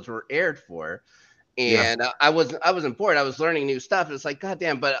 episodes were aired for. And I wasn't bored. I was learning new stuff. It's like,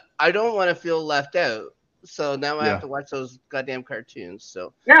 goddamn, but I don't want to feel left out. So now I have to watch those goddamn cartoons.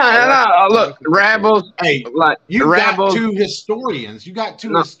 So look, Rebels. Hey, like Rebels. Got 2 historians. You got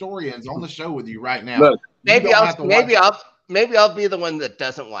 2 historians on the show with you right now. Look, maybe I'll be the one that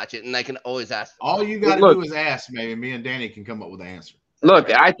doesn't watch it, and I can always ask. All you got to do is ask. Maybe me and Danny can come up with an answer.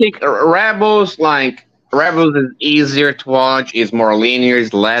 Look, I think Rebels is easier to watch. It's more linear.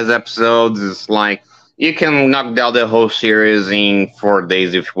 It's less episodes. It's like you can knock down the whole series in 4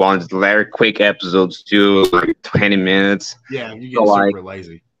 days if you want. It's very quick episodes too, like 20 minutes. Yeah, you get super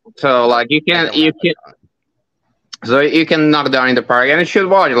lazy. So like you can knock down in the park, and you should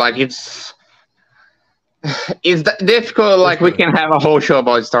watch. Like it's difficult. Like we can have a whole show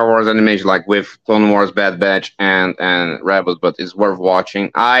about Star Wars animation, like with Clone Wars, Bad Batch, and Rebels, but it's worth watching.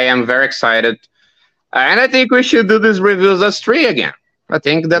 I am very excited. And I think we should do these reviews as 3 again. I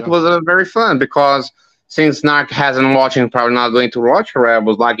think that was very fun because since Narc hasn't watched and probably not going to watch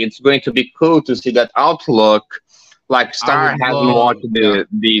Rebels, like it's going to be cool to see that outlook. Like Star hasn't watched the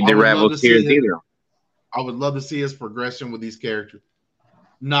Rebels series either. I would love to see his progression with these characters,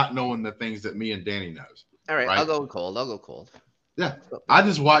 not knowing the things that me and Danny knows. All right, right? I'll go cold. I'll go cold. Yeah, I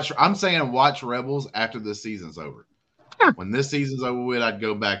just watch. I'm saying watch Rebels after this season's over. When this season's over with, I'd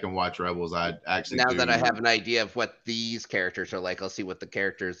go back and watch Rebels. I'd actually now that I have an idea of what these characters are like, I'll see what the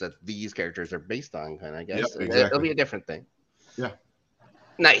characters that these characters are based on. Kind of, I guess. Yep, It'll exactly. be a different thing. Yeah.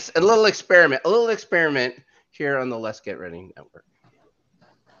 Nice. A little experiment here on the Let's Get Ready Network.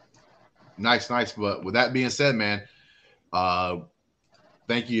 Nice. But with that being said, man,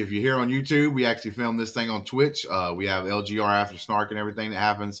 thank you. If you're here on YouTube, we actually film this thing on Twitch. We have LGR After Snark and everything that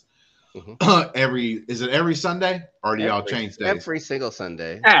happens every Sunday, or do y'all change days? Every single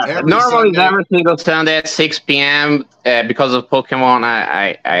Sunday. Yeah, normally it's every single Sunday at 6 p.m. Because of Pokemon,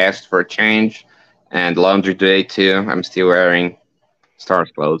 I asked for a change, and laundry day too. I'm still wearing Star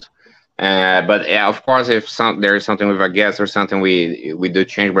clothes. But yeah, of course, if there is something with a guest or something, we do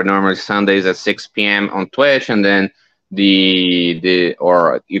change. But normally Sundays at 6 p.m. on Twitch, and then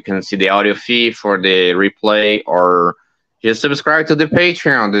or you can see the audio feed for the replay, or just subscribe to the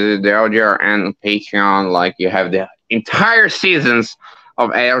Patreon, the LGRN Patreon. Like, you have the entire seasons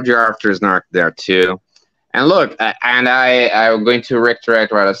of LGR After Snark there too. And look, and I'm going to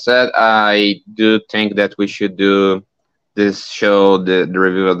reiterate what I said. I do think that we should do this show, the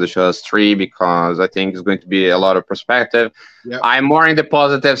review of the show as 3, because I think it's going to be a lot of perspective. Yep. I'm more in the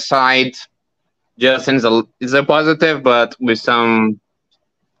positive side. Justin is a positive, but with some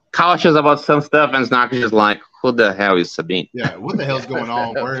cautious about some stuff, and it's not just like, who the hell is Sabine? Yeah, what the hell's going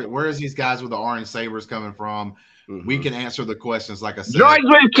on? Where is these guys with the orange sabers coming from? We can answer the questions, like I said. Droids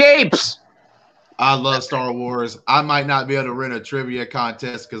with capes! I love Star Wars. I might not be able to run a trivia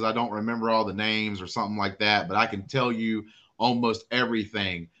contest because I don't remember all the names or something like that, but I can tell you almost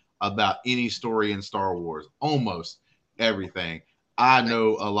everything about any story in Star Wars. Almost everything. I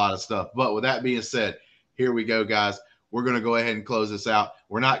know a lot of stuff. But with that being said, here we go, guys. We're going to go ahead and close this out.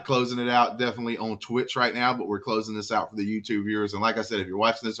 We're not closing it out definitely on Twitch right now, but we're closing this out for the YouTube viewers. And like I said, if you're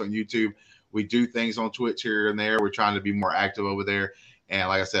watching this on YouTube, we do things on Twitch here and there. We're trying to be more active over there. And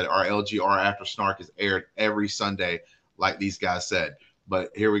like I said, our LGR After Snark is aired every Sunday, like these guys said.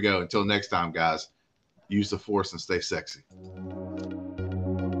 But here we go. Until next time, guys, use the Force and stay sexy.